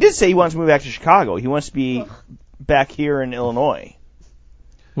 Well, he did say he wants to move back to Chicago. He wants to be back here in Illinois.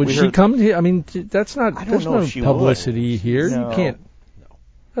 Would We she heard- come to? I mean, that's not. I don't There's know no if she publicity would. here. No. You can't.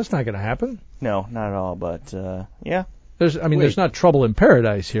 That's not going to happen. No, not at all. But yeah, There's not trouble in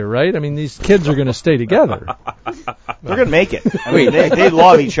paradise here, right? I mean, these kids are going to stay together. they're gonna make it. I mean, they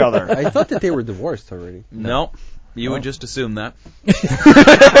love each other. I thought that they were divorced already. No. You would just assume that.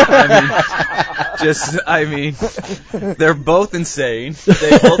 I mean, they're both insane.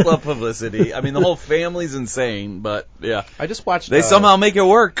 They both love publicity. I mean, the whole family's insane, but yeah. I just watched. They somehow make it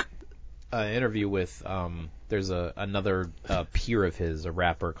work. An interview with there's another peer of his, a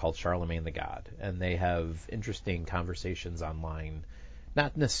rapper called Charlemagne the God, and they have interesting conversations online,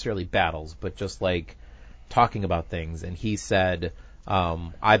 not necessarily battles, but just like talking about things. And he said,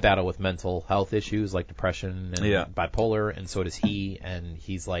 I battle with mental health issues like depression and bipolar, and so does he. And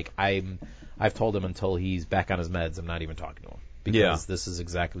he's like, I've told him until he's back on his meds, I'm not even talking to him, because this is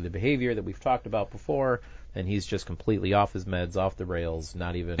exactly the behavior that we've talked about before. And he's just completely off his meds, off the rails,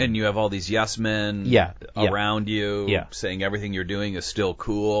 not even... And you have all these yes men around you saying everything you're doing is still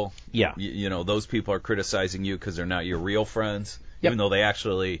cool. Yeah. You know, those people are criticizing you because they're not your real friends, Yep. even though they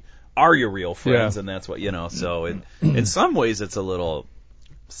actually are your real friends, and that's what, you know, so in some ways it's a little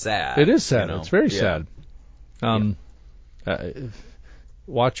sad. It is sad. You know? It's very sad.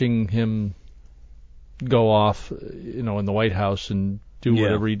 Watching him go off, you know, in the White House and do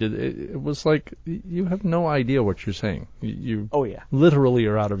whatever he did, it was like, you have no idea what you're saying. You literally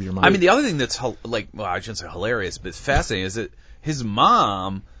are out of your mind. I mean, the other thing that's I shouldn't say hilarious, but fascinating is that his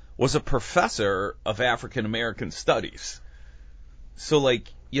mom was a professor of African American studies. So,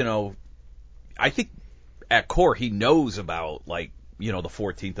 like, you know, I think at core he knows about, like, you know, the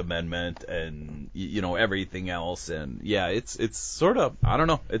 14th Amendment and, you know, everything else. And yeah, it's sort of, I don't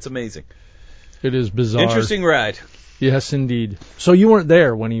know, it's amazing. It is bizarre. Interesting ride. Yes, indeed. So you weren't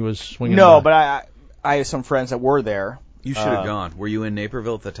there when he was swinging? No, but I have some friends that were there. You should have gone. Were you in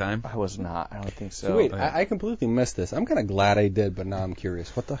Naperville at the time? I was not. I don't think so. So wait, I completely missed this. I'm kind of glad I did, but now I'm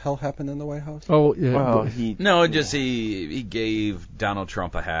curious. What the hell happened in the White House? Oh, yeah. Well, he gave Donald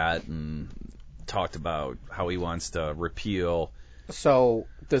Trump a hat and talked about how he wants to repeal So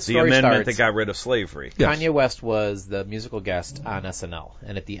the the story amendment starts. that got rid of slavery. Yes. Kanye West was the musical guest on SNL,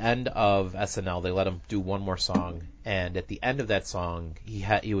 and at the end of SNL, they let him do one more song. And at the end of that song,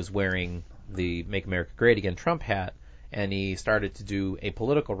 he was wearing the "Make America Great Again" Trump hat, and he started to do a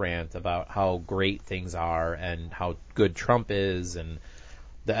political rant about how great things are and how good Trump is. And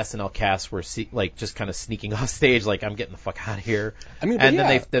the SNL cast were just kind of sneaking off stage, like, I'm getting the fuck out of here. I mean, and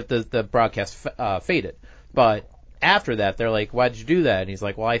then the broadcast faded, but. After that, they're like, why'd you do that? And he's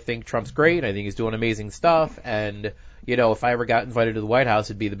like, well, I think Trump's great. I think he's doing amazing stuff. And, you know, if I ever got invited to the White House,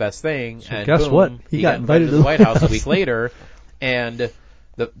 it'd be the best thing. So and guess boom, what? He got invited to the White House a week later. And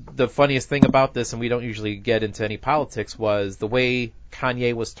the funniest thing about this, and we don't usually get into any politics, was the way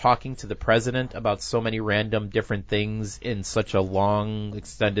Kanye was talking to the president about so many random different things in such a long,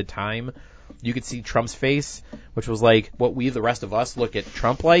 extended time. You could see Trump's face, which was like what we, the rest of us, look at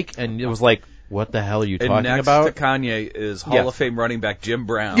Trump like. And it was like, what the hell are you talking next about? to Kanye is Hall Yes. of Fame running back Jim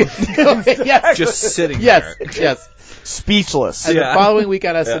Brown, Yes. just sitting Yes, there. yes. speechless. And Yeah. the following week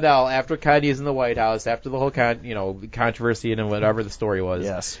on SNL, after Kanye's in the White House, after the whole controversy and whatever the story was,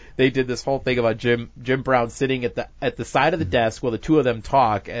 Yes. they did this whole thing about Jim Brown sitting at the side of the desk while the two of them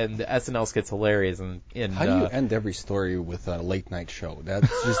talk, and the SNL skit's hilarious. And How do you end every story with a late night show? That's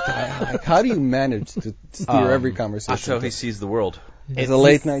just like, how do you manage to steer every conversation? That's how he sees the world. It's a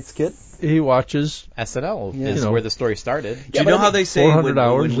late night skit. He watches. SNL Yeah. is You know. where the story started. Do you know how they say 400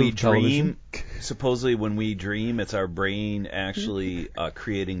 hours when we of television? dream, supposedly when we dream, it's our brain actually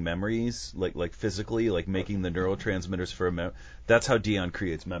creating memories, like physically, like making the neurotransmitters for a memory. That's how Dion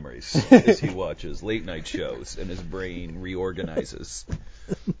creates memories, is he watches late night shows and his brain reorganizes.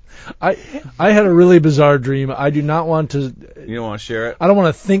 I had a really bizarre dream. I do not want to. You don't want to share it? I don't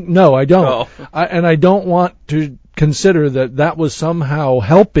want to think. No, I don't. Oh. And I don't want to consider that was somehow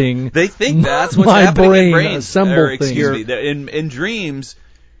helping. They think that's what's my happening brain in brains. assemble Or, excuse things. me, that in dreams,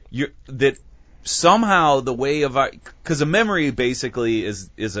 that somehow the way of because a memory basically is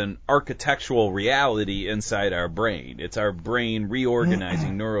an architectural reality inside our brain. It's our brain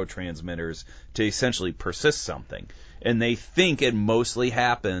reorganizing neurotransmitters to essentially persist something. And they think it mostly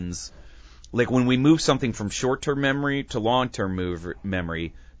happens, like when we move something from short-term memory to long-term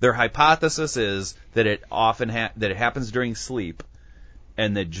memory. Their hypothesis is that it often that it happens during sleep,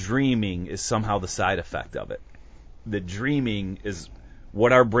 and that dreaming is somehow the side effect of it. That dreaming is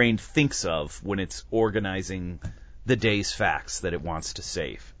what our brain thinks of when it's organizing the day's facts that it wants to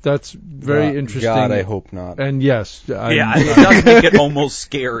save. That's very interesting. God, I hope not. And yes, It does make it almost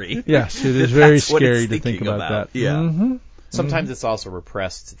scary. Yes, it is very That's what it's scary to think thinking about that. Yeah. Mm-hmm. Sometimes it's also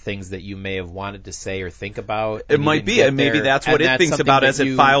repressed things that you may have wanted to say or think about. It might be, and maybe that's what it thinks about as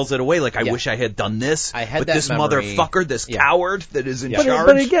it files it away. Like, I Yeah. wish I had done this, I had but that this memory. motherfucker, this Yeah. coward that is in Yeah. charge.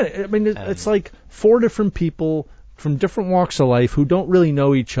 But again, I mean, it's like 4 different people from different walks of life who don't really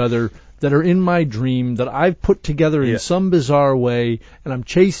know each other that are in my dream that I've put together in some bizarre way, and I'm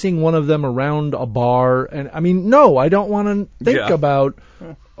chasing one of them around a bar. And I mean, no, I don't want to think about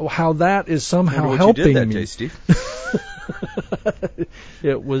how that is somehow Wonder what helping you did that me. day, Steve.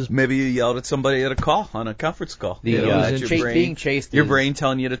 It was Maybe you yelled at somebody at a call, on a conference call. The, You know, uh, that's your chase, brain, being chased your is- brain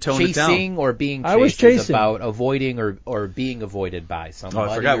telling you to tone it down. chasing or being chased I was is chasing. about avoiding or being avoided by somebody.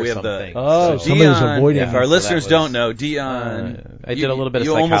 Oh, I forgot or we have the- something. Oh, So- somebody was Dion, avoiding if me. our So listeners that don't was- know, Dion, I did a little bit of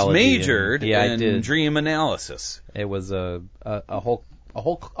you almost psychology and- majored yeah, I in did. dream analysis. It was a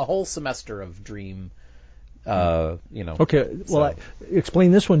whole semester of dream. Okay, well, So-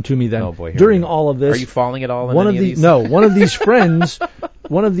 explain this one to me then. Oh, boy, here During we go. all of this, Are you falling at all in one of any the of these? no, one of these friends,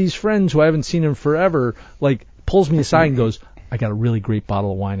 who I haven't seen in forever, like pulls me aside and goes, "I got a really great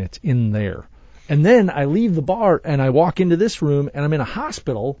bottle of wine. It's in there." And then I leave the bar and I walk into this room and I'm in a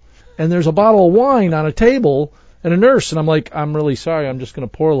hospital and there's a bottle of wine on a table and a nurse and I'm like, "I'm really sorry. I'm just going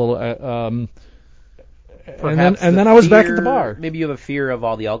to pour a little." And then I was back at the bar. Maybe you have a fear of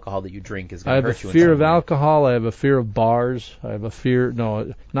all the alcohol that you drink is I going have to a hurt you. fear in of some way. alcohol. I have a fear of bars. I have a fear,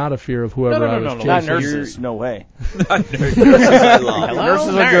 not a fear of whoever I was no, chasing. Not So you're- nurses. No way. Hello,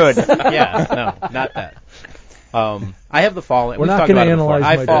 Nurses are good. Yeah, no, not that. I have the fall. We're we've not talked gonna about it before.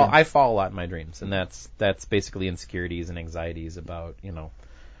 analyze my dreams. I fall a lot in my dreams, and that's basically insecurities and anxieties about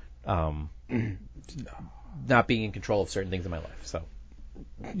not being in control of certain things in my life. So,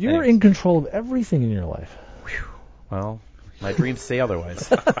 You're Anyways. in control of everything in your life. well, my dreams say otherwise.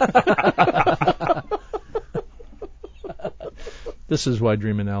 This is why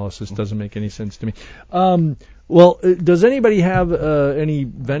dream analysis doesn't make any sense to me. Does anybody have any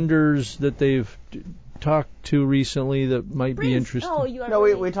vendors that they've talked to recently that might be interesting? Oh, you are No,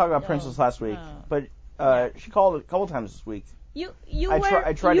 ready. we talked about No. Princess last week, Oh. but she called a couple times this week. You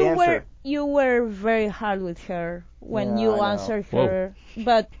I tried to answer. You were very hard with her when Yeah, you I know. answered her,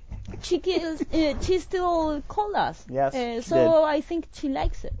 but she still called us. Yes, she so did. I think she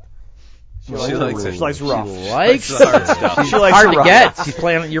likes it. She likes it. She likes rough. Likes the hard stuff. She likes hard the to rough.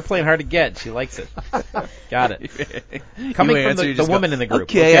 get. You're playing hard to get. She likes it. Got it. Coming You from answer, you the just go, woman in the group.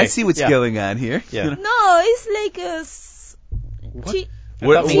 Okay, I see what's yeah. going on here. Yeah. No, it's like she.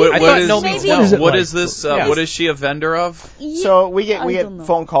 What I thought no means no. What is it what like? is this? Yeah. What is she a vendor of? So we get I don't know.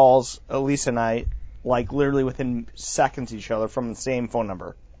 phone calls, Lisa and I, like literally within seconds of each other from the same phone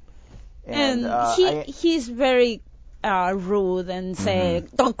number. And I- he's very rude and say,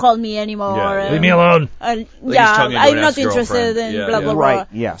 "Don't call me anymore." Yeah, yeah. and- Leave me alone. and he's yeah, talking to I'm an not ex-girlfriend. interested in Yeah, blah yeah. blah blah. Right.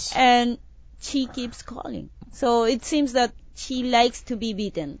 Yes. And she keeps calling. So it seems that she likes to be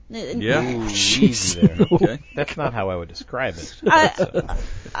beaten. Yeah. Ooh, easy there. Okay. That's not how I would describe it.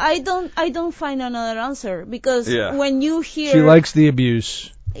 I don't find another answer because Yeah. when you hear She likes the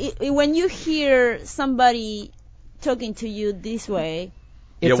abuse. when you hear somebody talking to you this way,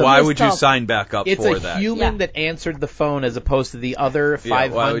 Yeah, It's a why would you stop. sign back up It's for a that? human Yeah. that answered the phone as opposed to the other Yeah, why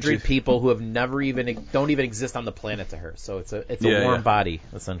would 500 you- people who have never even don't even exist on the planet to her. So it's a Yeah, warm yeah. body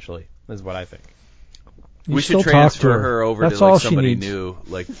essentially is what I think. You We should still talk transfer to her over That's to all like she somebody needs. new,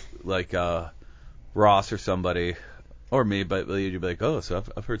 like Ross or somebody, or me. But you'd be like, oh, so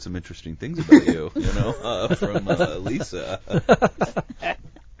I've heard some interesting things about you, from Lisa.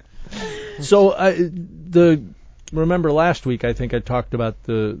 So remember last week I think I talked about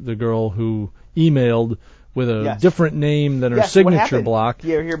the girl who emailed with a Yes. different name than her Yes, what signature happened? block.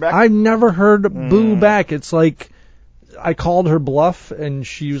 You ever hear back? I've never heard boo back. It's like I called her bluff and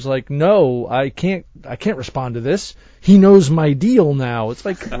she was like, "No, I can't respond to this. He knows my deal now." It's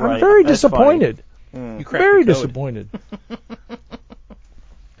like I'm Right. very That's disappointed. You cracked Very the code. disappointed.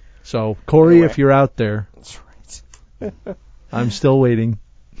 So, Corey, Anyway. if you're out there, That's right. I'm still waiting.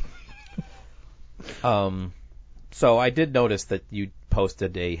 So I did notice that you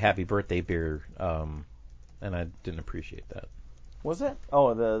posted a happy birthday beer, and I didn't appreciate that. Was it?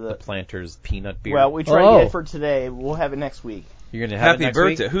 Oh, The the Planters peanut beer. well, we tried Oh. to get it for today. We'll have it next week. You're gonna have Happy it next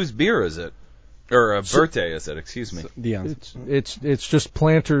birthday! week? Whose beer is it? Or birthday is it? Excuse me. Dion's. It's just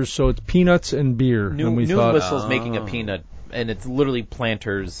Planters, so it's peanuts and beer. New, and we New thought, Whistle's making a peanut, and it's literally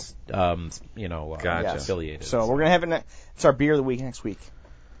Planters, Gotcha. Yes. affiliated. So we're gonna have it. It's our beer of the week next week.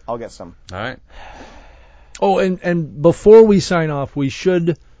 I'll get some. All right. oh, and before we sign off, we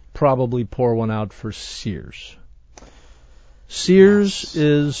should probably pour one out for Sears. Sears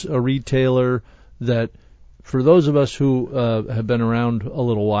is a retailer that, for those of us who have been around a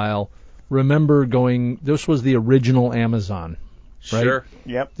little while, remember going. This was the original Amazon. Right? Sure.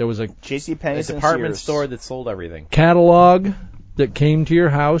 Yep. There was a J.C. A Penney's and department Sears. store that sold everything. catalog that came to your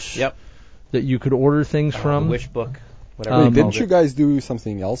house. Yep. That you could order things from. Wish book. Whatever. Wait, Um, didn't you guys do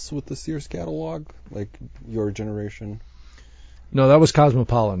something else with the Sears catalog? Like your generation? No, that was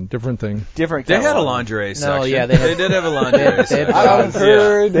Cosmopolitan. Different thing. Different. They had a catalog. lingerie section. No, yeah, they did have a lingerie they section. had I've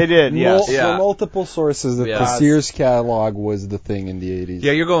heard They did, yes. Yeah. from multiple sources that Yeah. the Sears catalog was the thing in the 80s.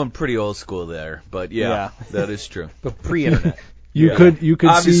 Yeah, you're going pretty old school there, but yeah, Yeah. that is true. But pre-internet. You Yeah. could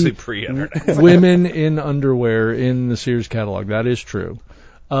Obviously see pre-internet. women in underwear in the Sears catalog. That is true.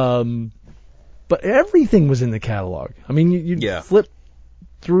 But everything was in the catalog. I mean, you'd Yeah. flip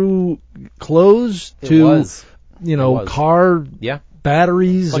through clothes It to, was. you know, It was. car Yeah.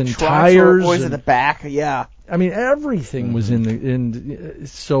 batteries and Electronics tires. always at and- the back. Yeah. I mean, everything was in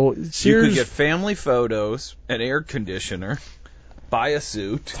so You Sears. could get family photos, an air conditioner, buy a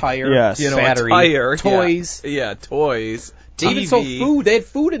suit, Tire. Yes. you know, battery. a tire, Toys. yeah, toys. They even TV. sold food. They had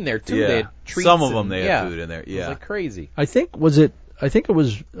food in there too. Yeah. They had treats. Some of them and- they yeah. had food in there. It was Yeah, like crazy. I think it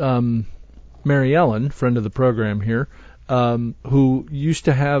was Mary Ellen, friend of the program here, who used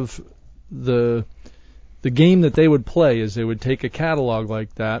to have the game that they would play is they would take a catalog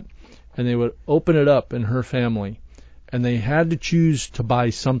like that and they would open it up in her family and they had to choose to buy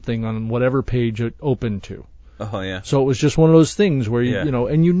something on whatever page it opened to. oh yeah, So it was just one of those things where Yeah. you know,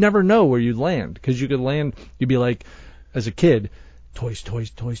 and you never know where you'd land because you could land. You'd be like, as a kid, toys.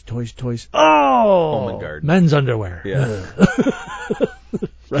 Oh, Home and Garden. men's underwear. yeah.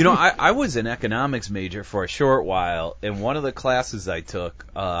 You know, I was an economics major for a short while, and one of the classes I took,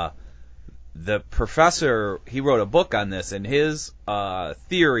 the professor, he wrote a book on this, and his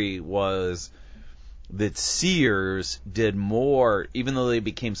theory was that Sears did more, even though they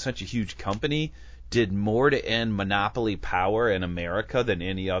became such a huge company, did more to end monopoly power in America than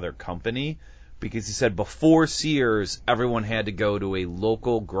any other company. Because he said before Sears, everyone had to go to a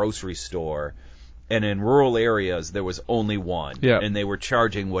local grocery store, and in rural areas there was only one, Yeah. and they were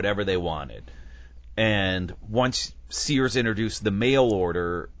charging whatever they wanted. And once Sears introduced the mail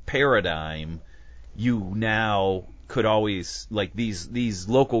order paradigm, you now could always, like, these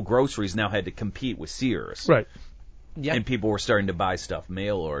local groceries now had to compete with Sears. Right. Yeah. And people were starting to buy stuff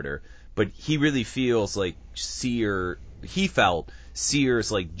mail order. But he really feels like he felt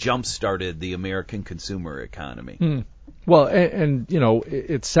Sears like jump-started the American consumer economy. Well, and you know,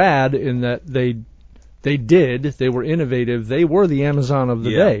 it's sad in that they were innovative. They were the Amazon of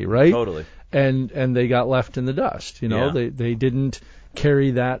the Yeah, day, right? Totally. And they got left in the dust. You know, Yeah. they didn't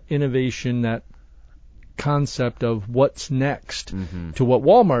carry that innovation, that concept of what's next to what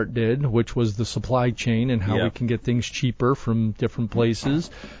Walmart did, which was the supply chain and how Yeah. we can get things cheaper from different places.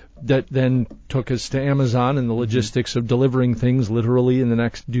 That then took us to Amazon and the logistics of delivering things literally in the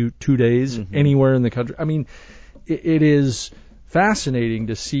next 2 days anywhere in the country. I mean, it is fascinating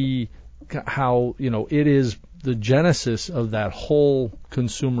to see how, you know, it is the genesis of that whole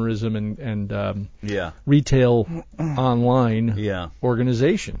consumerism and Yeah. retail online Yeah.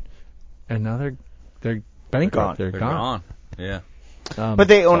 organization. And now they're bankrupt. They're They're gone. gone. Yeah. But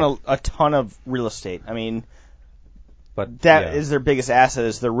they own a ton of real estate. I mean, But that is their biggest asset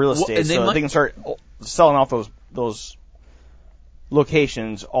is their real estate. and they so might- they can start selling off those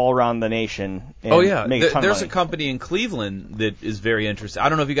locations all around the nation. And Oh yeah, make a ton there's of a money. company in Cleveland that is very interesting. I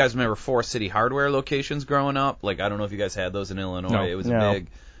don't know if you guys remember Forest City Hardware locations growing up. Like, I don't know if you guys had those in Illinois. No. It was No. a big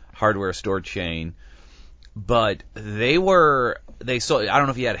hardware store chain. But they sold. I don't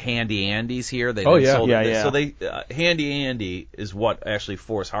know if you had Handy Andy's here. They Oh, then yeah. sold Yeah, it. yeah. So they Handy Andy is what actually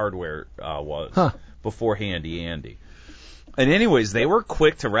Forest Hardware was Huh. before Handy Andy. And anyways, they were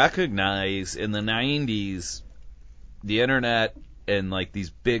quick to recognize in the 90s the internet and like these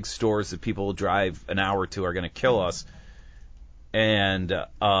big stores that people will drive an hour to are going to kill us. And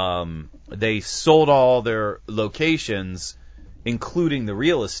they sold all their locations, including the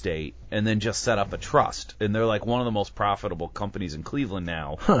real estate, and then just set up a trust. And they're like one of the most profitable companies in Cleveland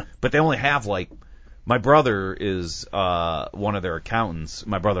now. But they only have like, my brother is one of their accountants,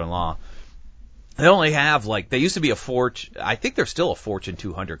 my brother-in-law. They only have like, they used to be I think they're still a Fortune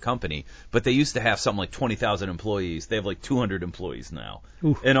 200 company, but they used to have something like 20,000 employees. They have like 200 employees now.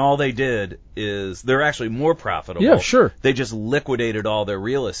 Oof. And all they did is, they're actually more profitable. Yeah, sure. They just liquidated all their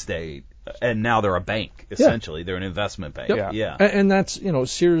real estate, and now they're a bank, essentially. They're an investment bank. Yep. Yeah. And that's, you know,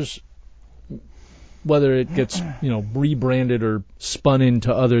 Sears, whether it gets, you know, rebranded or spun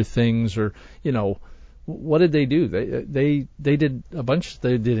into other things or, you know, what did they do? They did a bunch.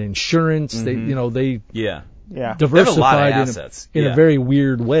 They did insurance. They, you know, they Yeah. Yeah. They diversified have a lot of assets. in Yeah. a very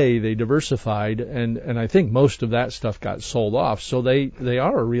weird way. They diversified, and I think most of that stuff got sold off. So they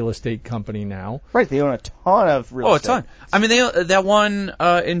are a real estate company now. Right. They own a ton of real Oh, a estate. ton. I mean, that one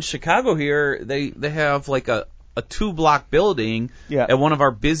in Chicago here, they have like a 2-block building Yeah. at one of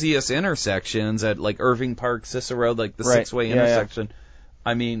our busiest intersections at like Irving Park, Cicero, like the Right. 6-way Yeah, yeah. intersection.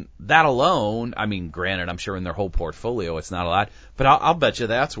 I mean, that alone, I mean, granted, I'm sure in their whole portfolio it's not a lot, but I'll bet you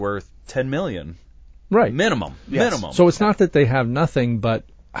that's worth $10 million. Right. Minimum. Yes. Minimum. So it's not that they have nothing, but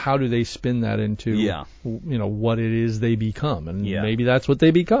how do they spin that into Yeah. what it is they become, and Yeah. maybe that's what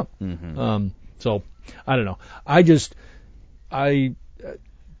they become. So I don't know.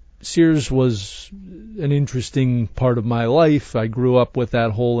 Sears was an interesting part of my life. I grew up with that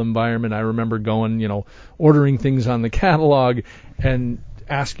whole environment. I remember going, ordering things on the catalog and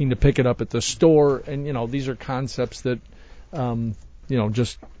asking to pick it up at the store, and these are concepts that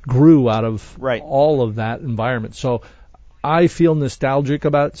just grew out of Right. all of that environment. So I feel nostalgic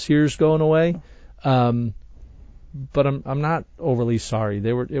about Sears going away, but I'm not overly sorry.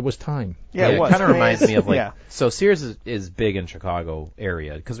 It was time. Yeah, it it was. kind of reminds me of like Yeah. so Sears is big in Chicago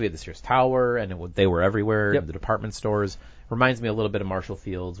area because we had the Sears Tower and they were everywhere. Yep. The department stores reminds me a little bit of Marshall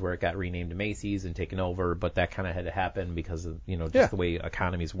Fields where it got renamed to Macy's and taken over, but that kind of had to happen because of just the way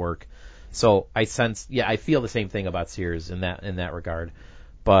economies work. So I feel the same thing about Sears in that regard.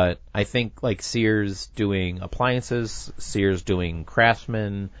 But I think like Sears doing appliances, Sears doing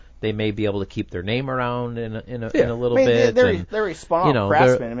Craftsman, they may be able to keep their name around in a little bit. They're a spawn off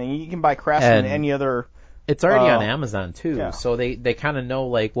Craftsman. I mean, you can buy Craftsman in any other. It's already on Amazon too, yeah. so they kind of know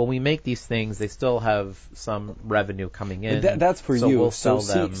like, well, we make these things, they still have some revenue coming in. That's for so you. We'll so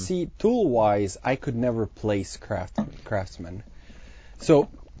sell them. see, tool-wise, I could never place Craftsman. So,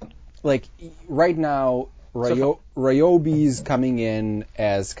 like right now, Ryobi's coming in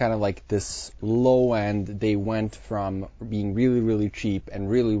as kind of like this low end. They went from being really, really cheap and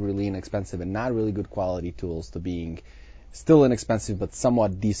really, really inexpensive and not really good quality tools to being still inexpensive but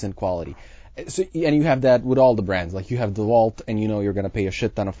somewhat decent quality. So, and you have that with all the brands. Like you have DeWalt, and you're going to pay a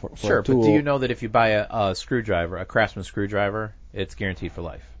shit ton for Sure, a tool. but do you know that if you buy a screwdriver, a Craftsman screwdriver, it's guaranteed for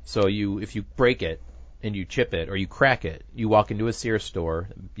life. So if you break it and you chip it or you crack it, you walk into a Sears store,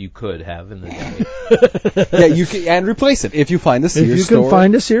 you could have in the day. Yeah, you can, and replace it if you find a Sears If you store. can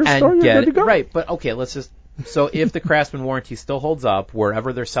find a Sears store, and you're good to get go. right. But okay, so if the Craftsman warranty still holds up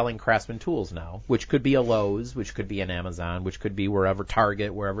wherever they're selling Craftsman tools now, which could be a Lowe's, which could be an Amazon, which could be wherever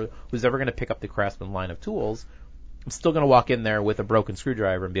Target, who's ever going to pick up the Craftsman line of tools, I'm still going to walk in there with a broken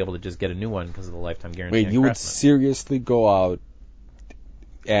screwdriver and be able to just get a new one because of the lifetime guarantee. Wait, you would Craftsman. seriously go out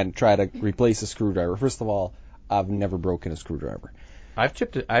and try to replace a screwdriver? First of all, I've never broken a screwdriver.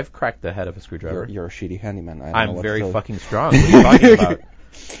 I've cracked the head of a screwdriver. You're a shitty handyman. I don't know I'm what very to tell fucking strong. What are you talking about?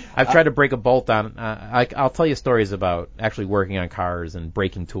 I've tried to break a bolt on. I'll tell you stories about actually working on cars and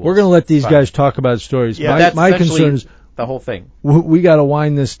breaking tools. We're going to let these But guys talk about stories. Yeah, that's my essentially concern is the whole thing. we got to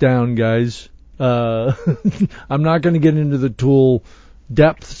wind this down, guys. I'm not going to get into the tool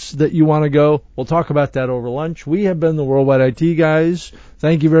depths that you want to go. We'll talk about that over lunch. We have been the Worldwide IT guys.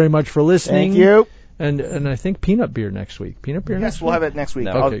 Thank you very much for listening. Thank you. And I think peanut beer next week. Peanut beer next Yes, week? we'll have it next week.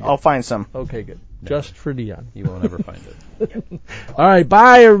 No. Okay, I'll find some. Okay, good. Just for Dion. You won't ever find it. All right,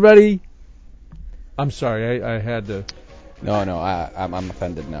 bye, everybody. I'm sorry, I had to. No, I'm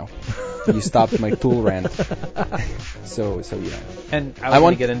offended now. You stopped my tool rant. So yeah. And I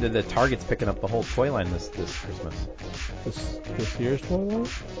want to get into the Target's picking up the whole toy line this Christmas. The Sears toy line?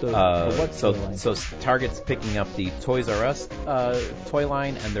 What toy line? So Target's picking up the Toys R Us toy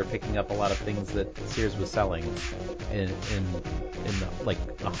line, and they're picking up a lot of things that Sears was selling in like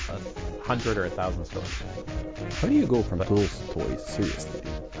 100 or 1,000 stores. How do you go from tools to toys? Seriously.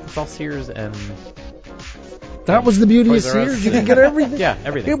 It's all Sears and That was the beauty of Toys R Us. Sears. You could get everything. Yeah,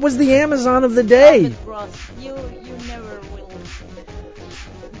 everything. It was the Amazon of the day. But Ross, you never will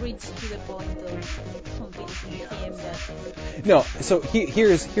reach to the point of convincing him that. No, so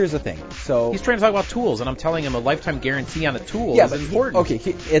here's the thing. So He's trying to talk about tools, and I'm telling him a lifetime guarantee on a tool yeah, is but important.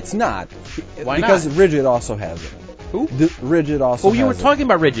 it's not. Why because not? Rigid also has it. Who? Rigid also. Oh, you were has it. talking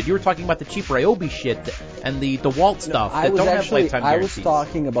about Rigid. You were talking about the cheap Ryobi shit and the DeWalt stuff I that was don't have actually lifetime I was guarantees.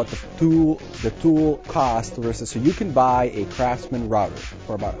 talking about the tool cost versus. So you can buy a Craftsman router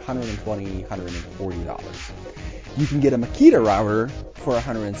for about $120, $140. You can get a Makita router for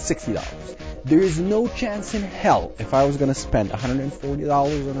 $160. There is no chance in hell if I was going to spend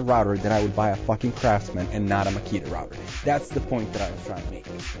 $140 on a router that I would buy a fucking Craftsman and not a Makita router. That's the point that I was trying to make.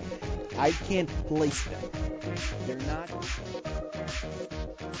 I can't place them. They're not